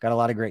channel. Got a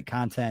lot of great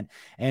content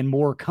and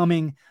more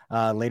coming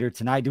later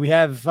tonight. Do we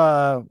have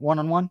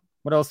one-on-one?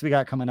 What else do we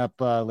got coming up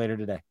later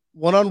today?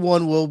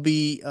 One-on-one will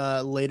be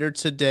later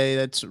today.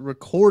 That's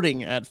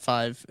recording at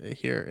 5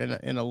 here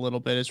in a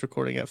little bit. It's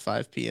recording at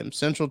 5 p.m.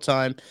 Central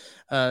Time.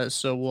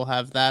 So we'll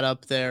have that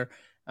up there.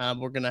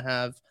 We're going to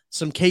have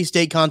some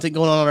K-State content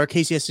going on our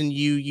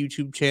KCSNU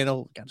YouTube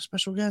channel. Got a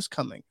special guest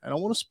coming. I don't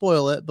want to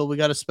spoil it, but we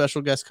got a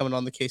special guest coming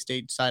on the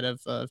K-State side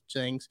of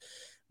things.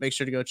 Make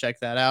sure to go check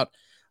that out.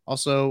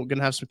 Also, going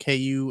to have some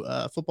KU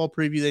football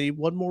preview. They need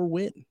one more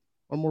win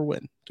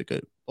to go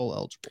bowl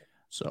eligible.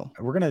 So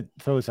we're going to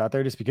throw this out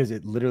there just because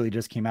it literally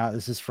just came out.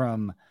 This is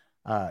from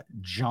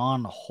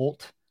John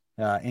Holt,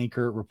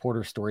 anchor,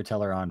 reporter,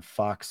 storyteller on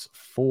Fox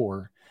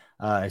 4.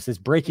 It says,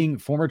 breaking: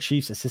 former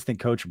Chiefs assistant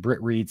coach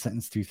Britt Reed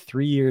sentenced to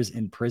 3 years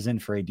in prison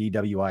for a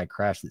DWI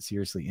crash that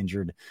seriously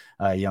injured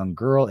a young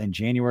girl in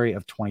January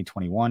of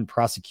 2021.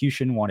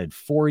 Prosecution wanted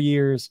 4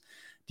 years,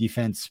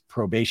 defense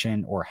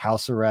probation or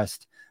house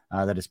arrest.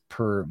 That is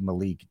per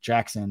Malik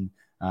Jackson.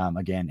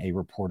 Again, a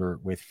reporter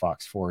with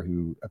Fox 4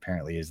 who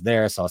apparently is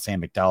there. I saw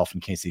Sam McDowell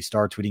from KC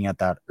Star tweeting at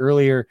that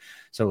earlier.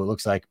 So it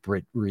looks like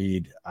Britt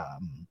Reed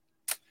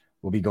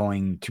will be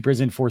going to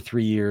prison for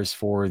 3 years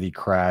for the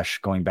crash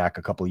going back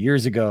a couple of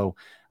years ago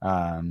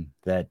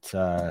that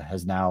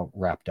has now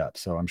wrapped up.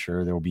 So I'm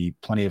sure there will be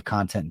plenty of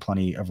content and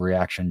plenty of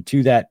reaction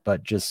to that,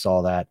 but just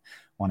saw that.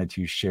 Wanted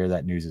to share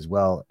that news as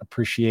well.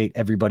 Appreciate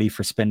everybody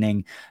for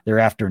spending their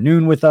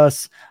afternoon with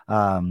us.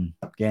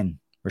 Again,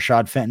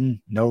 Rashad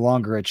Fenton, no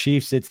longer a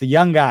Chiefs. It's the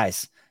young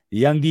guys. The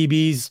young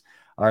DBs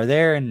are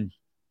there, and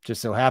just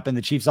so happened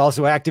the Chiefs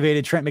also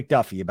activated Trent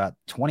McDuffie about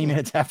 20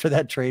 minutes after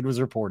that trade was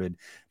reported.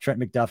 Trent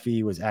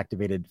McDuffie was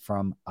activated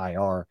from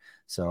IR.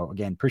 So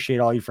again, appreciate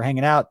all you for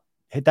hanging out.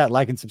 Hit that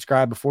like and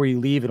subscribe before you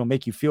leave. It'll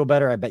make you feel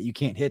better. I bet you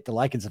can't hit the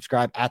like and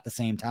subscribe at the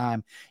same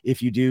time.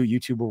 If you do,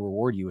 YouTube will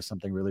reward you with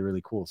something really,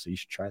 really cool. So you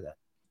should try that.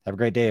 Have a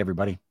great day,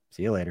 everybody.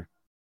 See you later.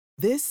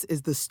 This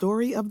is the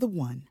story of the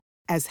one.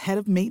 As head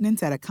of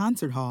maintenance at a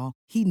concert hall,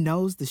 he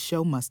knows the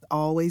show must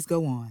always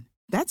go on.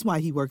 That's why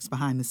he works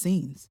behind the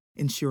scenes,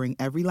 ensuring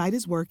every light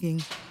is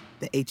working,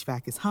 the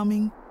HVAC is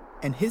humming,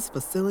 and his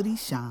facility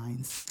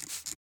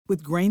shines.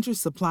 With Grainger's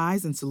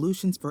supplies and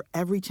solutions for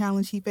every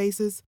challenge he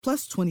faces,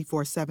 plus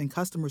 24/7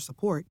 customer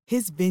support,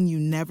 his venue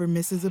never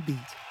misses a beat.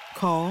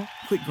 Call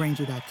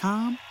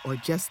quickgrainger.com or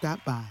just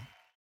stop by.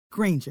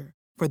 Grainger,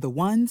 for the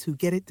ones who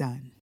get it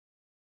done.